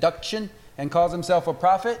of deduction and calls himself a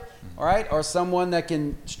prophet, all right? Or someone that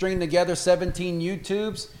can string together 17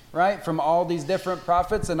 YouTubes, right, from all these different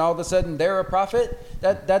prophets, and all of a sudden they're a prophet?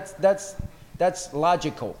 That's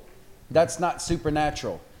logical. That's not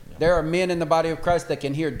supernatural. Yeah. There are men in the body of Christ that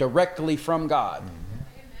can hear directly from God,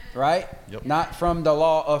 right? Yep. Not from the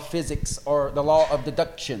law of physics or the law of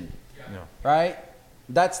deduction, right?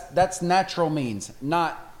 That's natural means,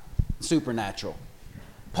 not supernatural.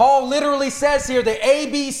 Paul literally says here the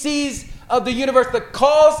ABCs of the universe, the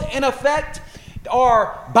cause and effect,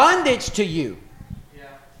 are bondage to you. Yeah.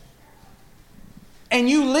 And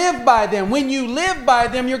you live by them. When you live by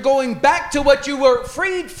them, you're going back to what you were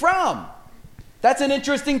freed from. That's an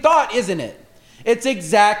interesting thought, isn't it? It's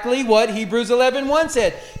exactly what Hebrews 11:1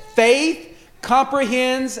 said. Faith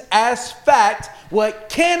comprehends as fact what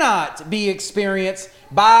cannot be experienced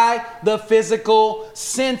by the physical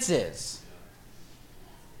senses.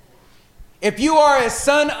 If you are a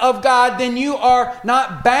son of God, then you are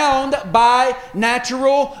not bound by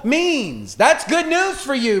natural means. That's good news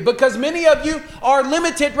for you, because many of you are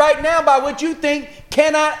limited right now by what you think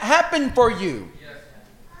cannot happen for you.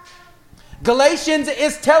 Galatians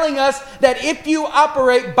is telling us that if you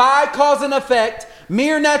operate by cause and effect,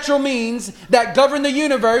 mere natural means that govern the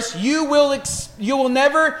universe, you will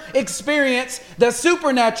never experience the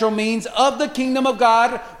supernatural means of the kingdom of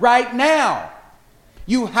God right now.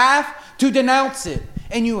 You have to denounce it,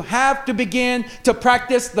 and you have to begin to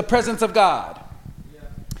practice the presence of God.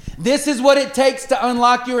 This is what it takes to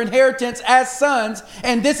unlock your inheritance as sons,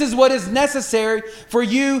 and this is what is necessary for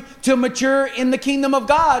you to mature in the kingdom of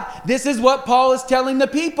God. This is what Paul is telling the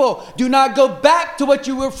people. Do not go back to what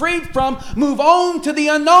you were freed from. Move on to the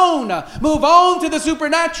unknown. Move on to the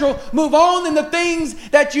supernatural. Move on in the things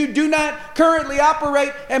that you do not currently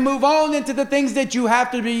operate, and move on into the things that you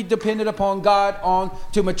have to be dependent upon God on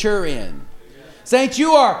to mature in. Saints,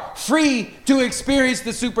 you are free to experience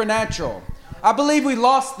the supernatural. I believe we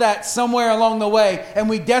lost that somewhere along the way, and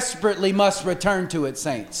we desperately must return to it,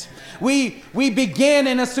 saints. We begin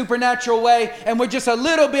in a supernatural way, and we're just a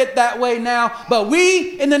little bit that way now, but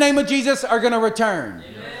we, in the name of Jesus, are going to return.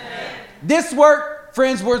 Amen. This work,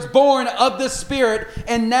 friends, was born of the Spirit,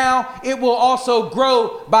 and now it will also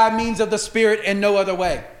grow by means of the Spirit and no other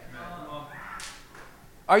way.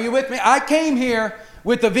 Are you with me? I came here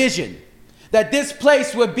with a vision that this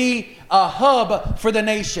place would be a hub for the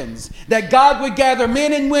nations. That God would gather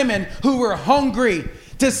men and women who were hungry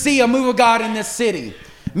to see a move of God in this city.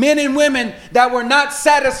 Men and women that were not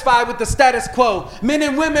satisfied with the status quo. Men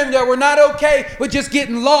and women that were not okay with just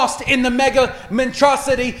getting lost in the mega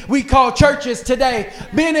monstrosity we call churches today.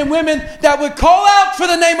 Men and women that would call out for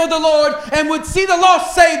the name of the Lord and would see the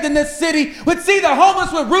lost saved in this city, would see the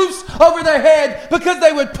homeless with roofs over their head because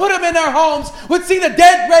they would put them in their homes, would see the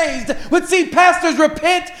dead raised, would see pastors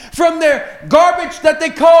repent from their garbage that they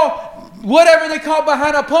call whatever they call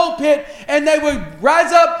behind a pulpit, and they would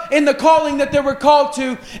rise up in the calling that they were called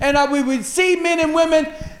to. And we would see men and women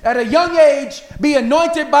at a young age be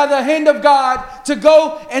anointed by the hand of God to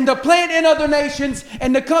go and to plant in other nations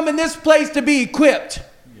and to come in this place to be equipped.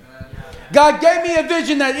 God gave me a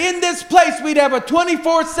vision that in this place we'd have a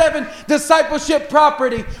 24/7 discipleship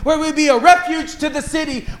property where we'd be a refuge to the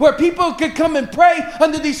city, where people could come and pray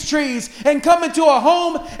under these trees and come into a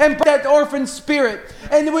home and pray that orphan spirit.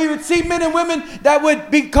 And we would see men and women that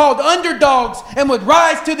would be called underdogs and would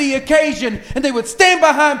rise to the occasion, and they would stand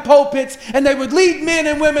behind pulpits and they would lead men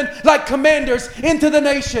and women like commanders into the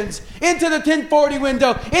nations, into the 1040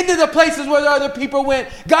 window, into the places where other people went.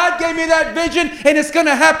 God gave me that vision, and it's going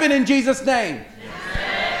to happen in Jesus' name.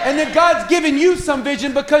 And then God's given you some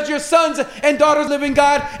vision because you're sons and daughters of the living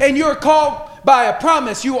God, and you're called by a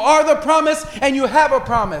promise. You are the promise, and you have a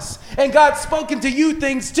promise. And God's spoken to you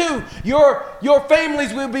things too. Your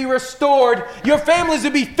families will be restored. Your families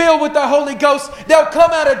will be filled with the Holy Ghost. They'll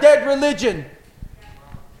come out of dead religion.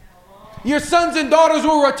 Your sons and daughters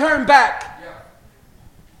will return back.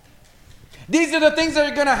 These are the things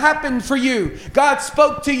that are going to happen for you. God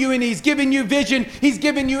spoke to you and He's given you vision. He's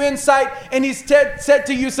given you insight and He's said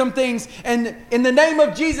to you some things. And in the name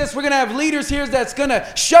of Jesus, we're going to have leaders here that's going to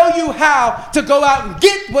show you how to go out and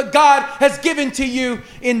get what God has given to you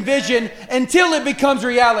in vision until it becomes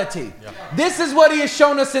reality. Yeah. This is what He has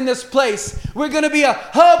shown us in this place. We're going to be a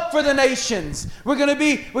hub for the nations. We're going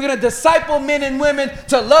to disciple men and women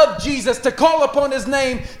to love Jesus, to call upon His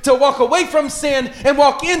name, to walk away from sin and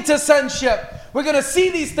walk into sonship. We're going to see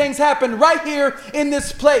these things happen right here in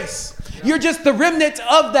this place. You're just the remnant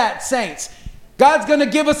of that, saints. God's going to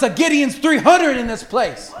give us a Gideon's 300 in this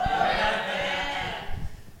place.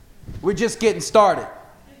 We're just getting started.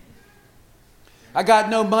 I got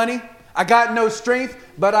no money. I got no strength,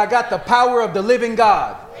 but I got the power of the living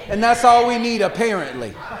God. And that's all we need,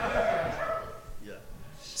 apparently.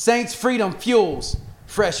 Saints, freedom fuels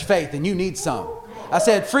fresh faith, and you need some. I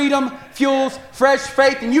said freedom fuels fresh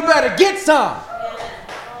faith, and you better get some.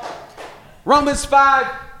 Romans 5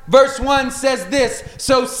 verse 1 says this.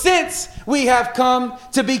 So since we have come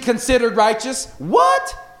to be considered righteous.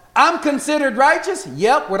 What? I'm considered righteous?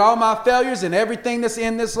 Yep, with all my failures and everything that's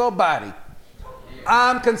in this little body.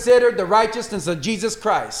 I'm considered the righteousness of Jesus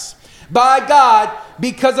Christ by God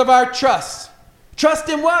because of our trust. Trust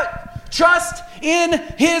in what? Trust in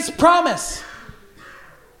His promise.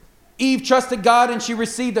 Eve trusted God and she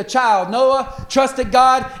received a child. Noah trusted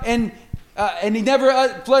God and he never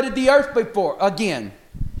flooded the earth before again.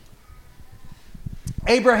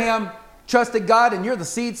 Abraham trusted God, and you're the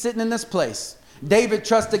seed sitting in this place. David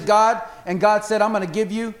trusted God, and God said, I'm going to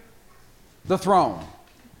give you the throne.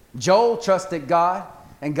 Joel trusted God,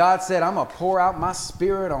 and God said, I'm going to pour out my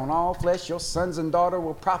spirit on all flesh. Your sons and daughters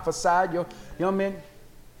will prophesy. Your young men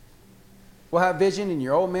will have vision, and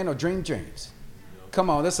your old men will dream dreams. Come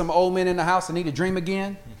on, there's some old men in the house that need to dream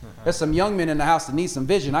again. There's some young men in the house that need some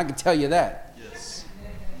vision. I can tell you that. Yes.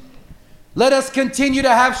 Let us continue to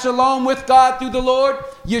have shalom with God through the Lord,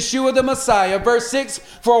 Yeshua the Messiah. Verse 6,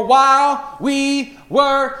 for while we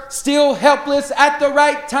were still helpless at the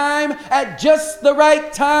right time, at just the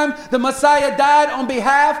right time, the Messiah died on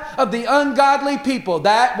behalf of the ungodly people.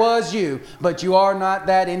 That was you, but you are not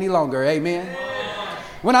that any longer. Amen.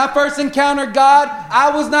 When I first encountered God,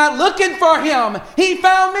 I was not looking for Him. He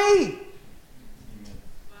found me.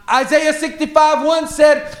 Isaiah 65:1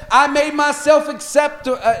 said, I made myself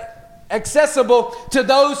accessible to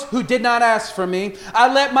those who did not ask for me.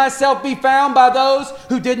 I let myself be found by those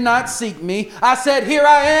who did not seek me. I said, here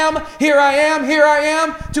I am, here I am, here I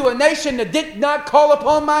am, to a nation that did not call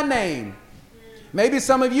upon my name. Maybe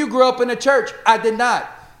some of you grew up in a church. I did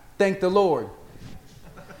not. Thank the Lord.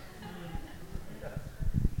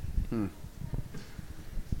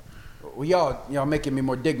 Well, y'all making me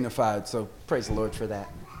more dignified, so praise the Lord for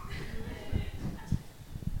that.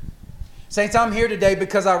 Saints, I'm here today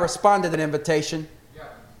because I responded to an invitation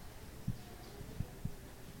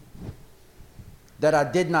that I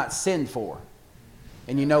did not sin for.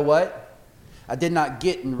 And you know what? I did not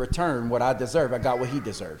get in return what I deserved. I got what He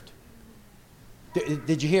deserved.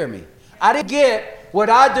 Did you hear me? I didn't get what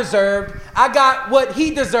I deserved. I got what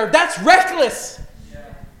He deserved. That's reckless.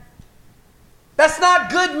 That's not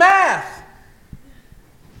good math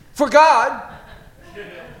for God.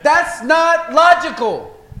 That's not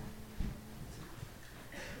logical.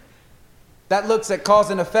 That looks at cause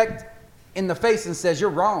and effect in the face and says, you're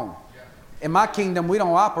wrong. In my kingdom, we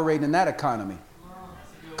don't operate in that economy.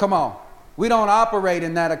 Come on. We don't operate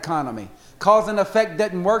in that economy. Cause and effect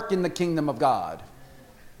doesn't work in the kingdom of God.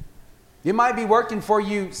 It might be working for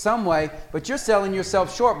you some way, but you're selling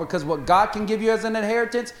yourself short, because what God can give you as an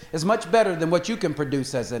inheritance is much better than what you can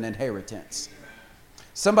produce as an inheritance.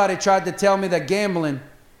 Somebody tried to tell me that gambling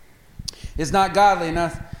is not godly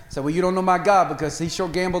enough. I said, well, you don't know my God, because He sure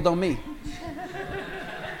gambled on me.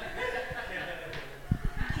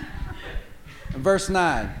 And verse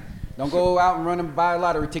 9, don't go out and run and buy a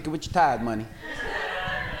lottery ticket with your tithe money.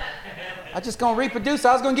 I'm just going to reproduce.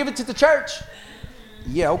 I was going to give it to the church.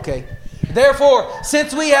 Yeah, okay. Therefore,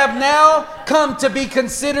 since we have now come to be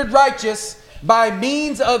considered righteous by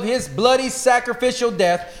means of His bloody sacrificial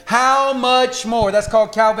death, how much more? That's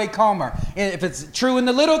called Calvé Calmer. And if it's true in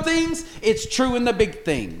the little things, it's true in the big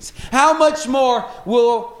things. How much more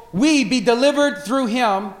will we be delivered through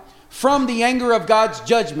Him from the anger of God's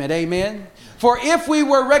judgment? Amen. For if we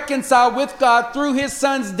were reconciled with God through His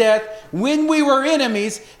Son's death when we were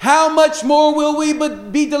enemies, how much more will we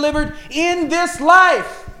be delivered in this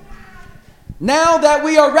life? Now that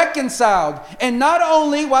we are reconciled, and not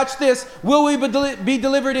only, watch this, will we be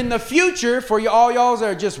delivered in the future for all y'all that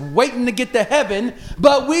are just waiting to get to heaven,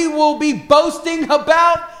 but we will be boasting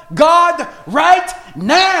about God right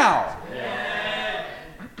now. Yeah.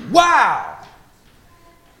 Wow.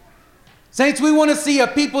 Saints, we want to see a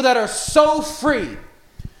people that are so free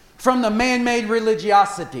from the man-made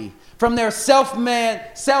religiosity, from their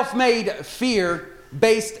self-made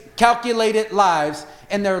fear-based calculated lives,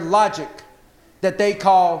 and their logic that they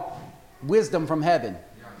call wisdom from heaven.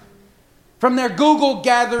 From their Google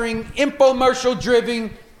gathering, infomercial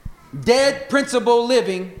driven, dead principle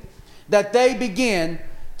living, that they begin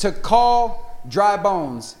to call dry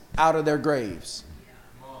bones out of their graves.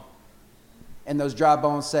 And those dry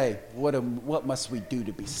bones say, what must we do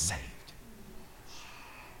to be saved?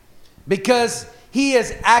 Because he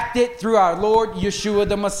has acted through our Lord Yeshua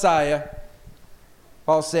the Messiah,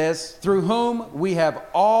 Paul says, through whom we have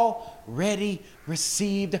already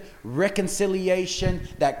received reconciliation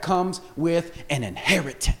that comes with an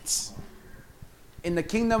inheritance. In the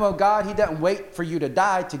kingdom of God, he doesn't wait for you to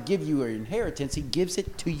die to give you an inheritance. He gives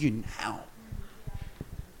it to you now.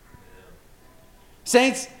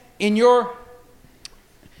 Saints,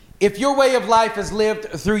 if your way of life is lived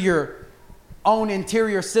through your own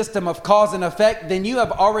interior system of cause and effect, then you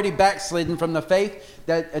have already backslidden from the faith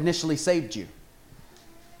that initially saved you.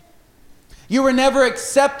 You were never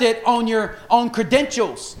accepted on your own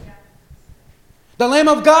credentials. The Lamb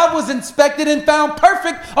of God was inspected and found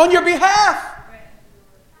perfect on your behalf.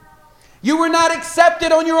 You were not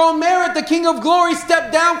accepted on your own merit. The King of Glory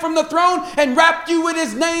stepped down from the throne and wrapped you with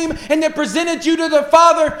his name and then presented you to the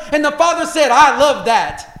Father. And the Father said, I love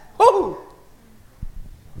that. Woo!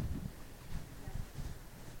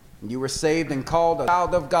 You were saved and called a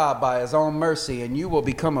child of God by his own mercy, and you will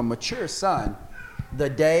become a mature son the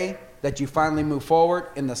day that you finally move forward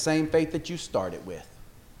in the same faith that you started with.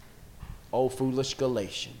 Oh, foolish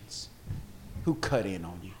Galatians, who cut in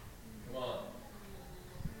on you? Come on.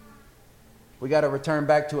 We got to return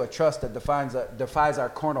back to a trust that defies our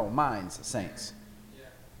carnal minds, saints. Yeah.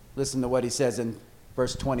 Listen to what he says in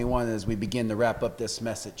verse 21 as we begin to wrap up this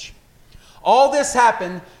message. All this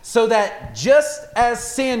happened so that just as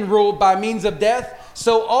sin ruled by means of death,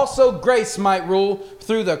 so also grace might rule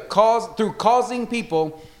through causing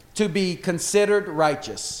people to be considered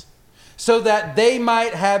righteous, so that they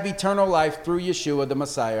might have eternal life through Yeshua the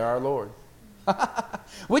Messiah our Lord.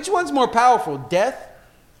 Which one's more powerful, death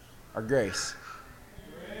or grace?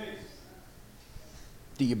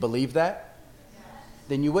 Do you believe that?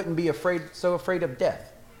 Then you wouldn't be so afraid of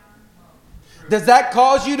death. Does that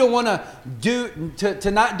cause you to want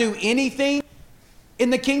to not do anything in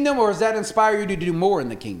the kingdom, or does that inspire you to do more in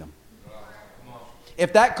the kingdom?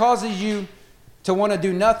 If that causes you to want to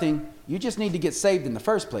do nothing, you just need to get saved in the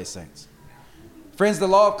first place, saints. Friends, the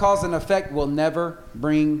law of cause and effect will never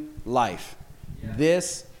bring life.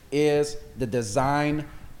 This is the design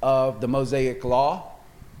of the Mosaic law.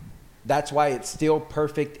 That's why it's still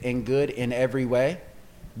perfect and good in every way,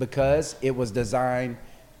 because it was designed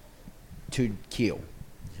to kill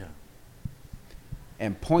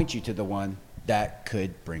and point you to the one that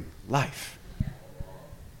could bring life.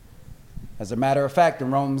 As a matter of fact, in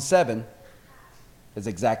Romans 7, is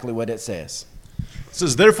exactly what it says. It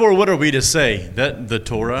says, therefore, what are we to say? That the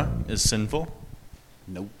Torah is sinful?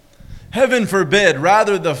 Nope. Heaven forbid.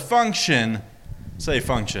 Rather, the function, say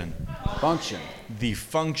function. Function. The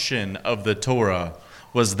function of the Torah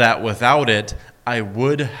was that without it, I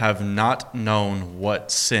would have not known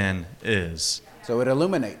what sin is. So it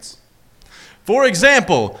illuminates. For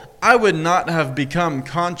example, I would not have become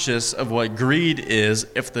conscious of what greed is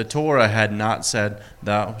if the Torah had not said,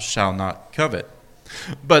 thou shalt not covet.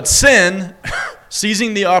 But sin,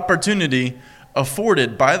 seizing the opportunity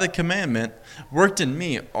afforded by the commandment, worked in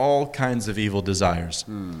me all kinds of evil desires.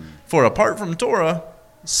 For apart from Torah,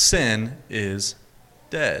 sin is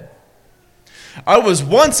dead. I was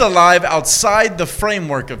once alive outside the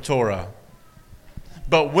framework of Torah.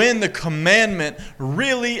 But when the commandment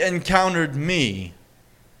really encountered me,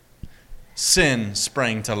 sin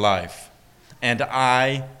sprang to life, and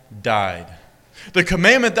I died. The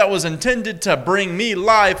commandment that was intended to bring me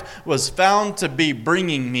life was found to be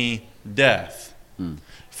bringing me death.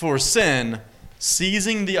 For sin,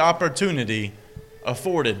 seizing the opportunity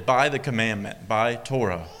afforded by the commandment, by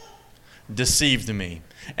Torah, deceived me.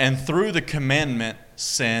 And through the commandment,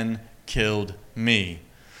 sin killed me.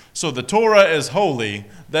 So the Torah is holy,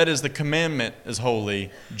 that is, the commandment is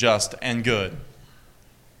holy, just, and good.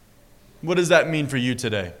 What does that mean for you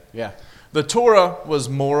today? Yeah. The Torah was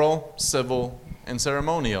moral, civil, and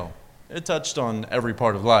ceremonial. It touched on every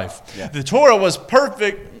part of life. Yeah. The Torah was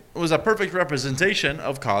perfect was a perfect representation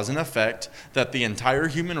of cause and effect that the entire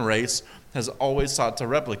human race has always sought to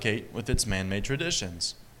replicate with its man-made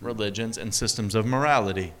traditions, religions, and systems of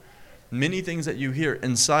morality. Many things that you hear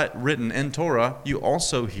written in Torah, you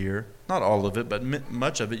also hear, not all of it, but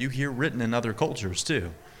much of it, you hear written in other cultures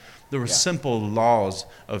too. There were simple laws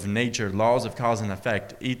of nature, laws of cause and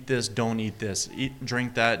effect. Eat this, don't eat this.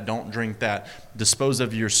 Drink that, don't drink that. Dispose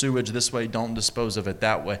of your sewage this way, don't dispose of it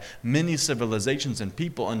that way. Many civilizations and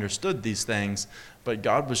people understood these things, but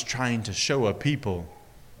God was trying to show a people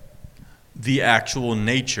the actual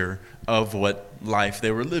nature of what life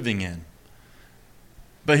they were living in.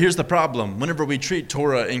 But here's the problem. Whenever we treat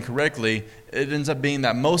Torah incorrectly, it ends up being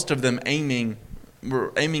that most of them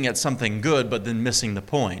were aiming at something good, but then missing the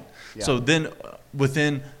point. Yeah. So then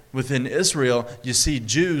within Israel, you see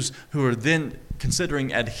Jews who are then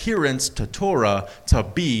considering adherence to Torah to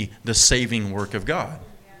be the saving work of God.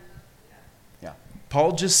 Yeah.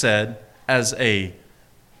 Paul just said, as a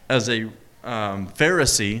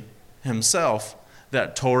Pharisee himself,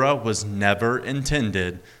 that Torah was never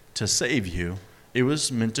intended to save you. It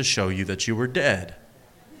was meant to show you that you were dead.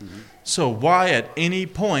 Mm-hmm. So why at any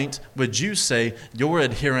point would you say your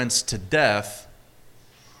adherence to death,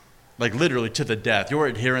 like literally to the death, your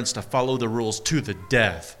adherence to follow the rules to the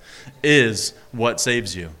death is what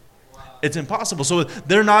saves you? It's impossible. So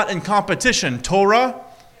they're not in competition. Torah,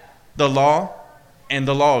 the law, and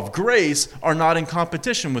the law of grace are not in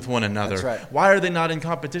competition with one another. That's right. Why are they not in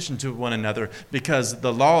competition to one another? Because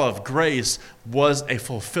the law of grace was a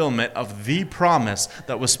fulfillment of the promise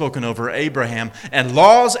that was spoken over Abraham. And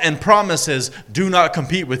laws and promises do not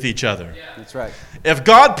compete with each other. Yeah. That's right. If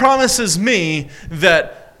God promises me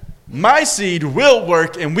that my seed will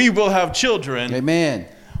work and we will have children, amen,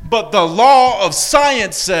 but the law of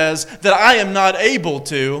science says that I am not able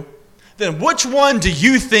to, then which one do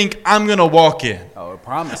you think I'm going to walk in? Oh, a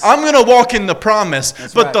promise. I'm going to walk in the promise.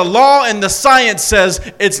 That's but right. The law and the science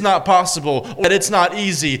says it's not possible, or that it's not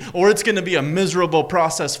easy, or it's going to be a miserable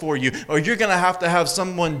process for you, or you're going to have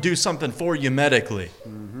someone do something for you medically.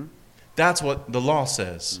 Mm-hmm. That's what the law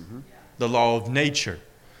says. Mm-hmm. The law of nature.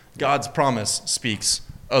 God's promise speaks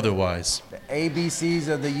otherwise. The ABCs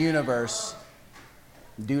of the universe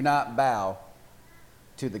do not bow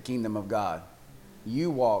to the kingdom of God.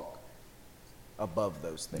 You walk above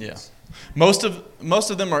those things. Yeah. Most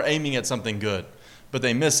of them are aiming at something good, but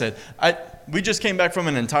they miss it. We just came back from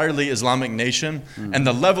an entirely Islamic nation, and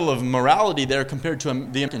the level of morality there compared to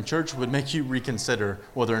the American church would make you reconsider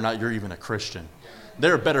whether or not you're even a Christian.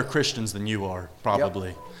 There are better Christians than you are, probably,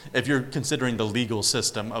 yep, if you're considering the legal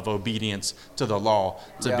system of obedience to the law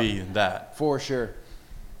to yep, be that. For sure.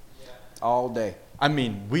 All day. I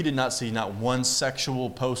mean, we did not see not one sexual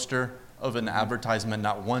poster of an advertisement,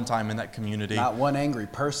 not one time in that community. Not one angry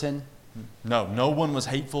person. No one was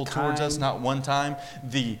hateful towards us, not one time.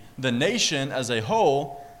 The nation as a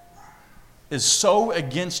whole is so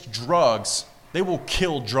against drugs, they will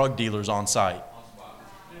kill drug dealers on sight.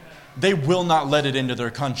 They will not let it into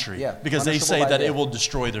their country because they say that it will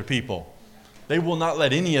destroy their people. They will not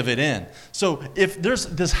let any of it in. So if there's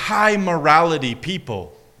this high morality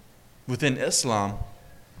people within Islam,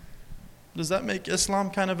 does that make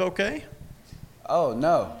Islam kind of okay? Oh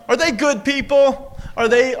no. Are they good people? Are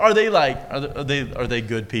they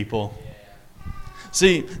good people?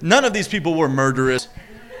 See, none of these people were murderous.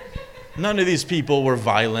 None of these people were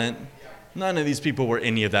violent. None of these people were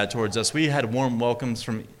any of that towards us. We had warm welcomes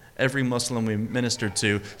from every Muslim we ministered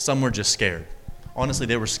to. Some were just scared. Honestly,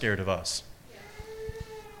 they were scared of us.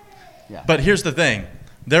 Yeah. But here's the thing.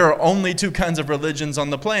 There are only two kinds of religions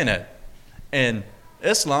on the planet. And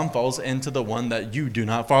Islam falls into the one that you do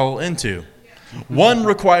not fall into. One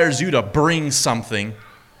requires you to bring something,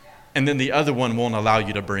 and then the other one won't allow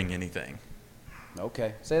you to bring anything.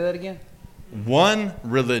 Okay. Say that again. One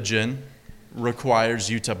religion requires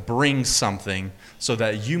you to bring something so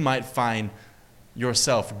that you might find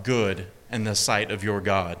yourself good in the sight of your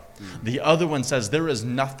God. The other one says there is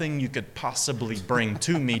nothing you could possibly bring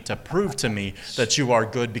to me to prove to me that you are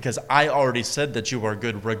good, because I already said that you are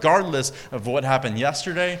good regardless of what happened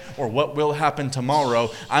yesterday or what will happen tomorrow.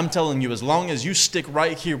 I'm telling you, as long as you stick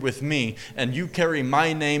right here with me and you carry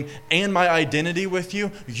my name and my identity with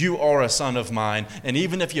you, you are a son of mine. And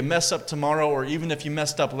even if you mess up tomorrow, or even if you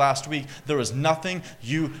messed up last week, there is nothing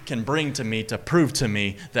you can bring to me to prove to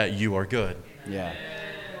me that you are good. Yeah.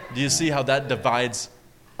 Do you see how that divides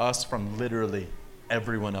us from literally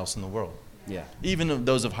everyone else in the world? Yeah. Even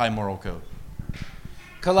those of high moral code.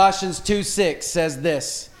 Colossians 2:6 says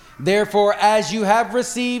this: Therefore, as you have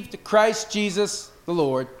received Christ Jesus the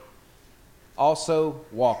Lord, also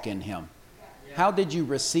walk in him. How did you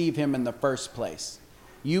receive him in the first place?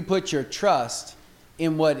 You put your trust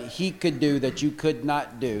in what he could do that you could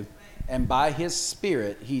not do. And by his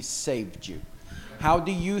Spirit, he saved you. How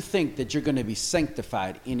do you think that you're going to be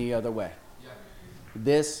sanctified any other way?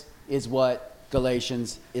 This is what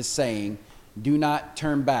Galatians is saying. Do not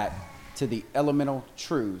turn back to the elemental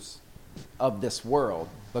truths of this world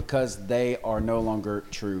because they are no longer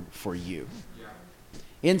true for you.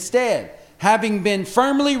 Instead, having been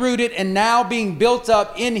firmly rooted and now being built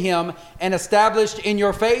up in him and established in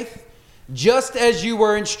your faith, just as you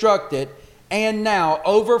were instructed, and now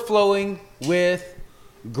overflowing with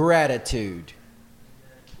gratitude.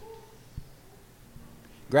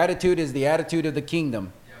 Gratitude is the attitude of the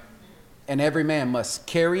kingdom, and every man must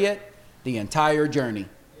carry it the entire journey.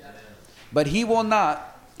 But he will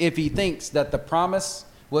not if he thinks that the promise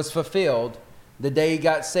was fulfilled the day he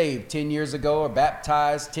got saved 10 years ago, or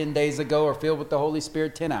baptized 10 days ago, or filled with the Holy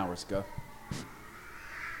Spirit 10 hours ago.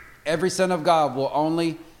 Every son of God will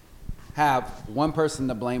only have one person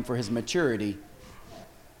to blame for his maturity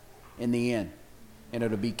in the end, and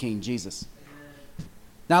it'll be King Jesus.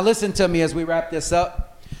 Now listen to me as we wrap this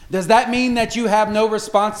up. Does that mean that you have no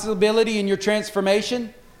responsibility in your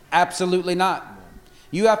transformation? Absolutely not.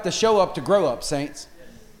 You have to show up to grow up, saints.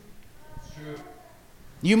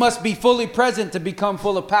 You must be fully present to become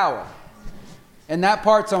full of power. And that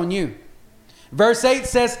part's on you. Verse 8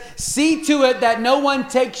 says, see to it that no one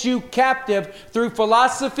takes you captive through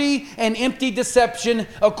philosophy and empty deception,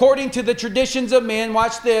 according to the traditions of men,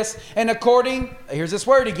 watch this, and according, here's this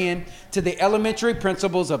word again, to the elementary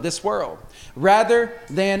principles of this world, rather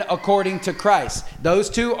than according to Christ. Those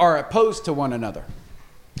two are opposed to one another.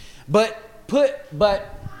 But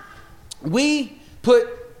we put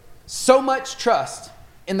so much trust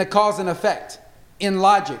in the cause and effect, in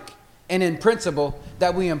logic, and in principle,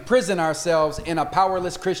 that we imprison ourselves in a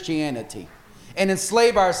powerless Christianity and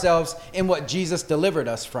enslave ourselves in what Jesus delivered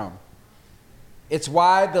us from. It's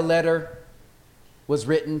why the letter was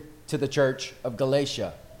written to the church of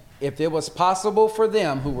Galatia. If it was possible for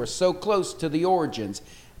them who were so close to the origins,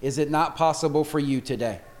 is it not possible for you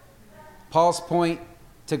today? Paul's point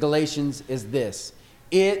to Galatians is this: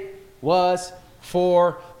 it was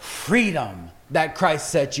for freedom that Christ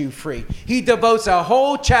set you free. He devotes a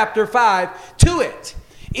whole chapter 5 to it.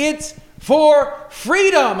 It's for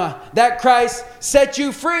freedom that Christ set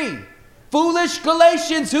you free. Foolish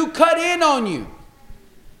Galatians who cut in on you.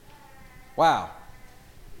 Wow.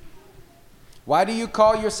 Why do you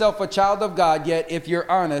call yourself a child of God, yet if you're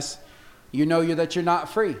honest, you know that you're not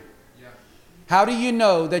free? Yeah. How do you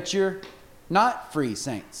know that you're not free,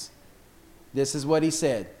 saints? This is what he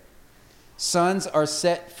said. Sons are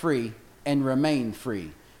set free and remain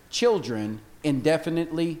free. Children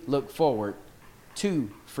indefinitely look forward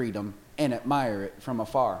to freedom and admire it from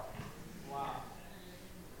afar. Wow.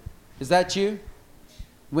 Is that you?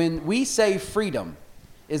 When we say freedom,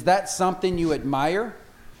 is that something you admire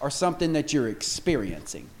or something that you're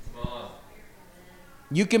experiencing?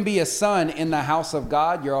 You can be a son in the house of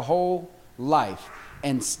God your whole life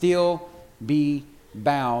and still be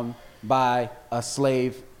bound by a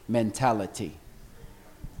slave mentality.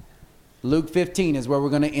 Luke 15 is where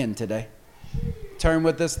we're going to end today. Turn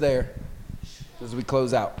with us there as we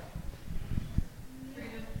close out.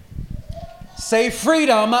 Freedom. Say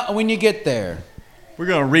freedom when you get there. We're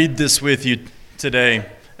going to read this with you today,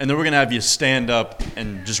 and then we're going to have you stand up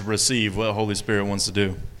and just receive what the Holy Spirit wants to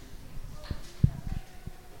do.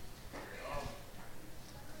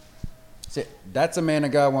 That's a man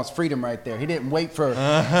of God wants freedom right there. He didn't wait for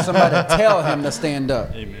somebody to tell him to stand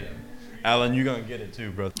up. Amen. Alan, you're going to get it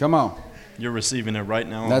too, brother. Come on. You're receiving it right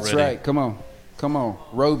now. That's already. right. Come on. Come on.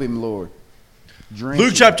 Robe him, Lord. Drink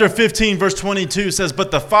Luke chapter 15, verse 22 says,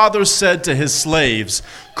 but the father said to his slaves,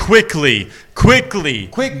 quickly,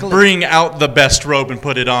 bring out the best robe and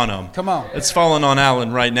put it on him. Come on. It's falling on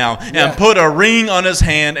Alan right now. Yeah. And put a ring on his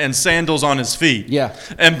hand and sandals on his feet. Yeah.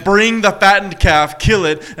 And bring the fattened calf, kill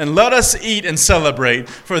it, and let us eat and celebrate.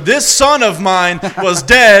 For this son of mine was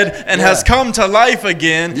dead and has come to life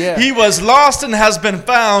again. Yeah. He was lost and has been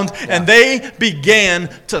found. Yeah. And they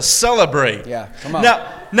began to celebrate. Yeah. Come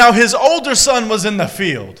on. Now his older son was in the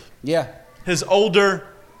field. Yeah. His older,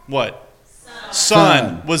 what?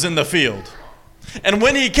 Son was in the field. And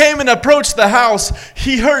when he came and approached the house,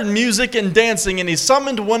 he heard music and dancing, and he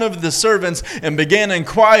summoned one of the servants and began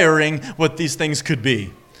inquiring what these things could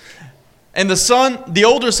be. And the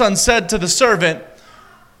older son said to the servant,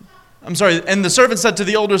 and the servant said to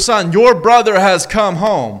the older son, your brother has come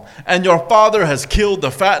home, and your father has killed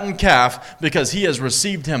the fattened calf because he has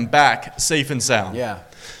received him back safe and sound. Yeah.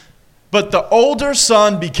 But the older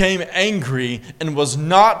son became angry and was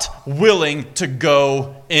not willing to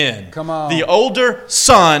go in. Come on. The older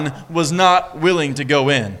son was not willing to go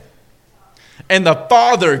in. And the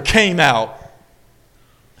father came out.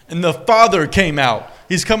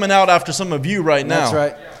 He's coming out after some of you right now. That's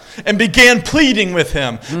right. And began pleading with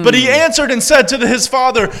him. But he answered and said to his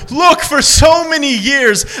father, "Look, for so many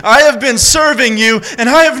years I have been serving you, and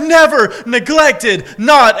I have never neglected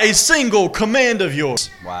not a single command of yours."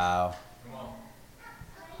 Wow.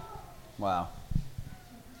 Wow.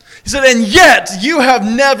 He said, "And yet you have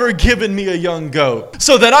never given me a young goat,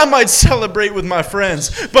 so that I might celebrate with my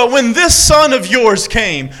friends. But when this son of yours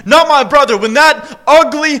came, not my brother, when that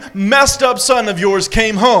ugly, messed up son of yours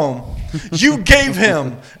came home, you gave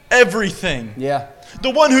him everything. Yeah.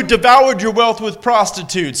 The one who devoured your wealth with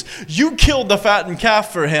prostitutes. You killed the fattened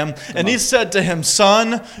calf for him." And he said to him,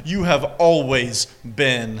 "Son, you have always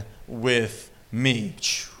been with me.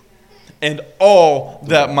 And all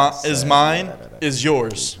that is mine is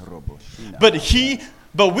yours." But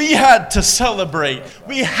we had to celebrate.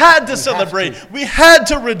 We had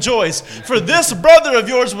to rejoice. For this brother of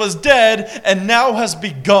yours was dead and now has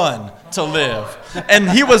begun to live.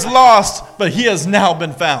 And he was lost, but he has now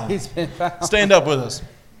been found. He's been found. Stand up with us.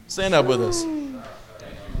 Stand up with us.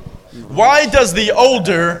 Why does the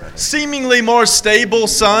older, seemingly more stable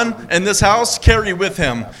son in this house carry with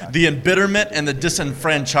him the embitterment and the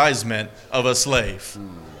disenfranchisement of a slave?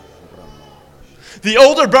 The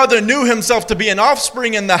older brother knew himself to be an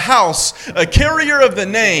offspring in the house, a carrier of the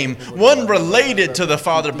name, one related to the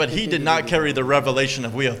father, but he did not carry the revelation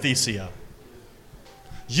of weothesia.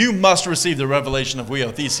 You must receive the revelation of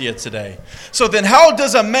weothesia today. So then how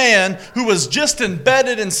does a man who was just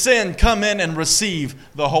embedded in sin come in and receive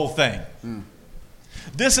the whole thing?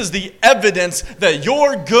 This is the evidence that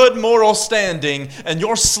your good moral standing and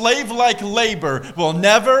your slave-like labor will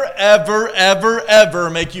never, ever, ever, ever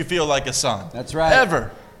make you feel like a son. That's right.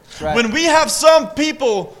 Ever. That's right. When we have some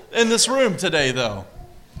people in this room today, though,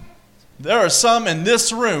 there are some in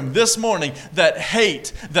this room this morning that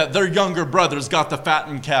hate that their younger brothers got the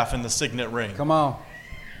fattened calf and the signet ring. Come on.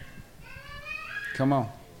 Come on.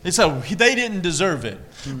 They said they didn't deserve it.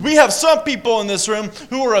 We have some people in this room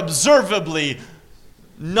who are observably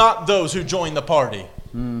not those who join the party.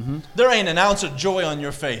 There ain't an ounce of joy on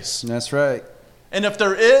your face. That's right. And if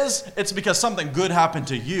there is, it's because something good happened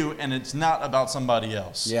to you and it's not about somebody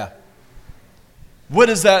else. Yeah. What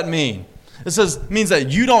does that mean? It means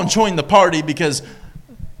that you don't join the party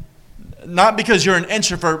not because you're an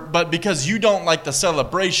introvert, but because you don't like the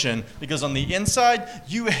celebration. Because on the inside,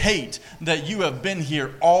 you hate that you have been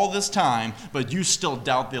here all this time, but you still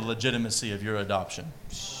doubt the legitimacy of your adoption.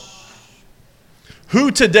 Who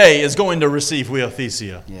today is going to receive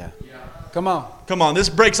weothesia? Yeah. Come on. Come on, this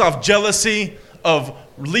breaks off jealousy of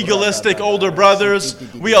legalistic older brothers.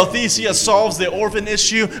 Weothesia solves the orphan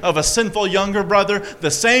issue of a sinful younger brother. The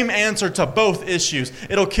same answer to both issues.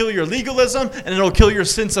 It'll kill your legalism and it'll kill your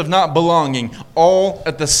sense of not belonging all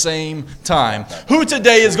at the same time. Who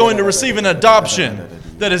today is going to receive an adoption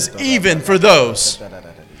that is even for those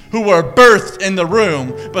who were birthed in the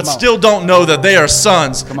room but still don't know that they are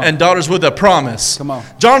sons and daughters with a promise? Come on.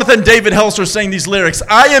 Jonathan David Helser sang these lyrics.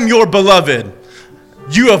 "I am your beloved.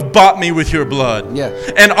 You have bought me with your blood. Yeah.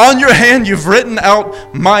 And on your hand you've written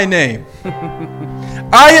out my name.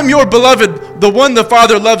 I am your beloved, the one the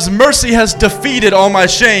Father loves. Mercy has defeated all my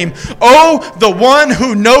shame. Oh, the one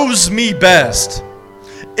who knows me best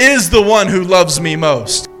is the one who loves me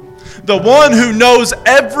most. The one who knows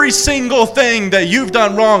every single thing that you've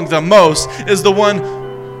done wrong the most is the one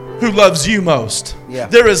who loves you most." Yeah.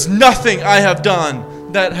 There is nothing I have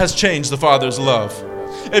done that has changed the Father's love.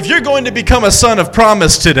 If you're going to become a son of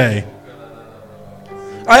promise today,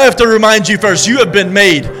 I have to remind you first, you have been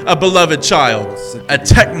made a beloved child, a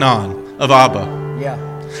teknon of Abba. Yeah.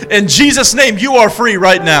 In Jesus' name, you are free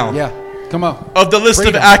right now. Yeah. Come on. Of the list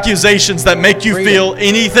Freedom. of accusations that make you Freedom. feel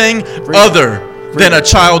anything other than a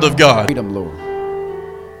child of God. Freedom, Lord.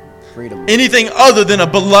 Freedom. Anything other than a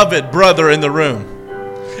beloved brother in the room.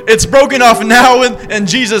 It's broken off now in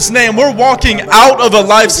Jesus' name. We're walking out of a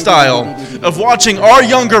lifestyle of watching our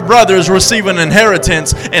younger brothers receive an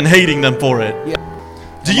inheritance and hating them for it. Yeah.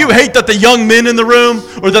 Do you hate that the young men in the room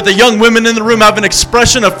or that the young women in the room have an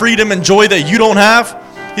expression of freedom and joy that you don't have?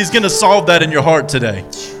 He's going to solve that in your heart today.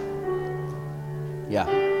 Yeah.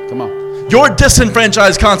 Come on. Your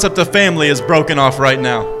disenfranchised concept of family is broken off right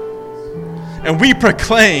now. And we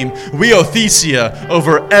proclaim weothesia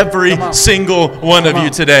over every single one of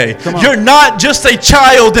you today. You're not just a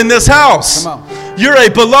child in this house. Come on. You're a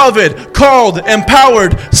beloved, called,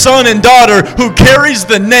 empowered son and daughter who carries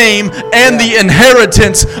the name and the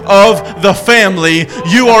inheritance of the family.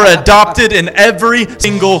 You are adopted in every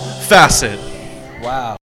single facet.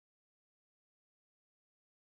 Wow.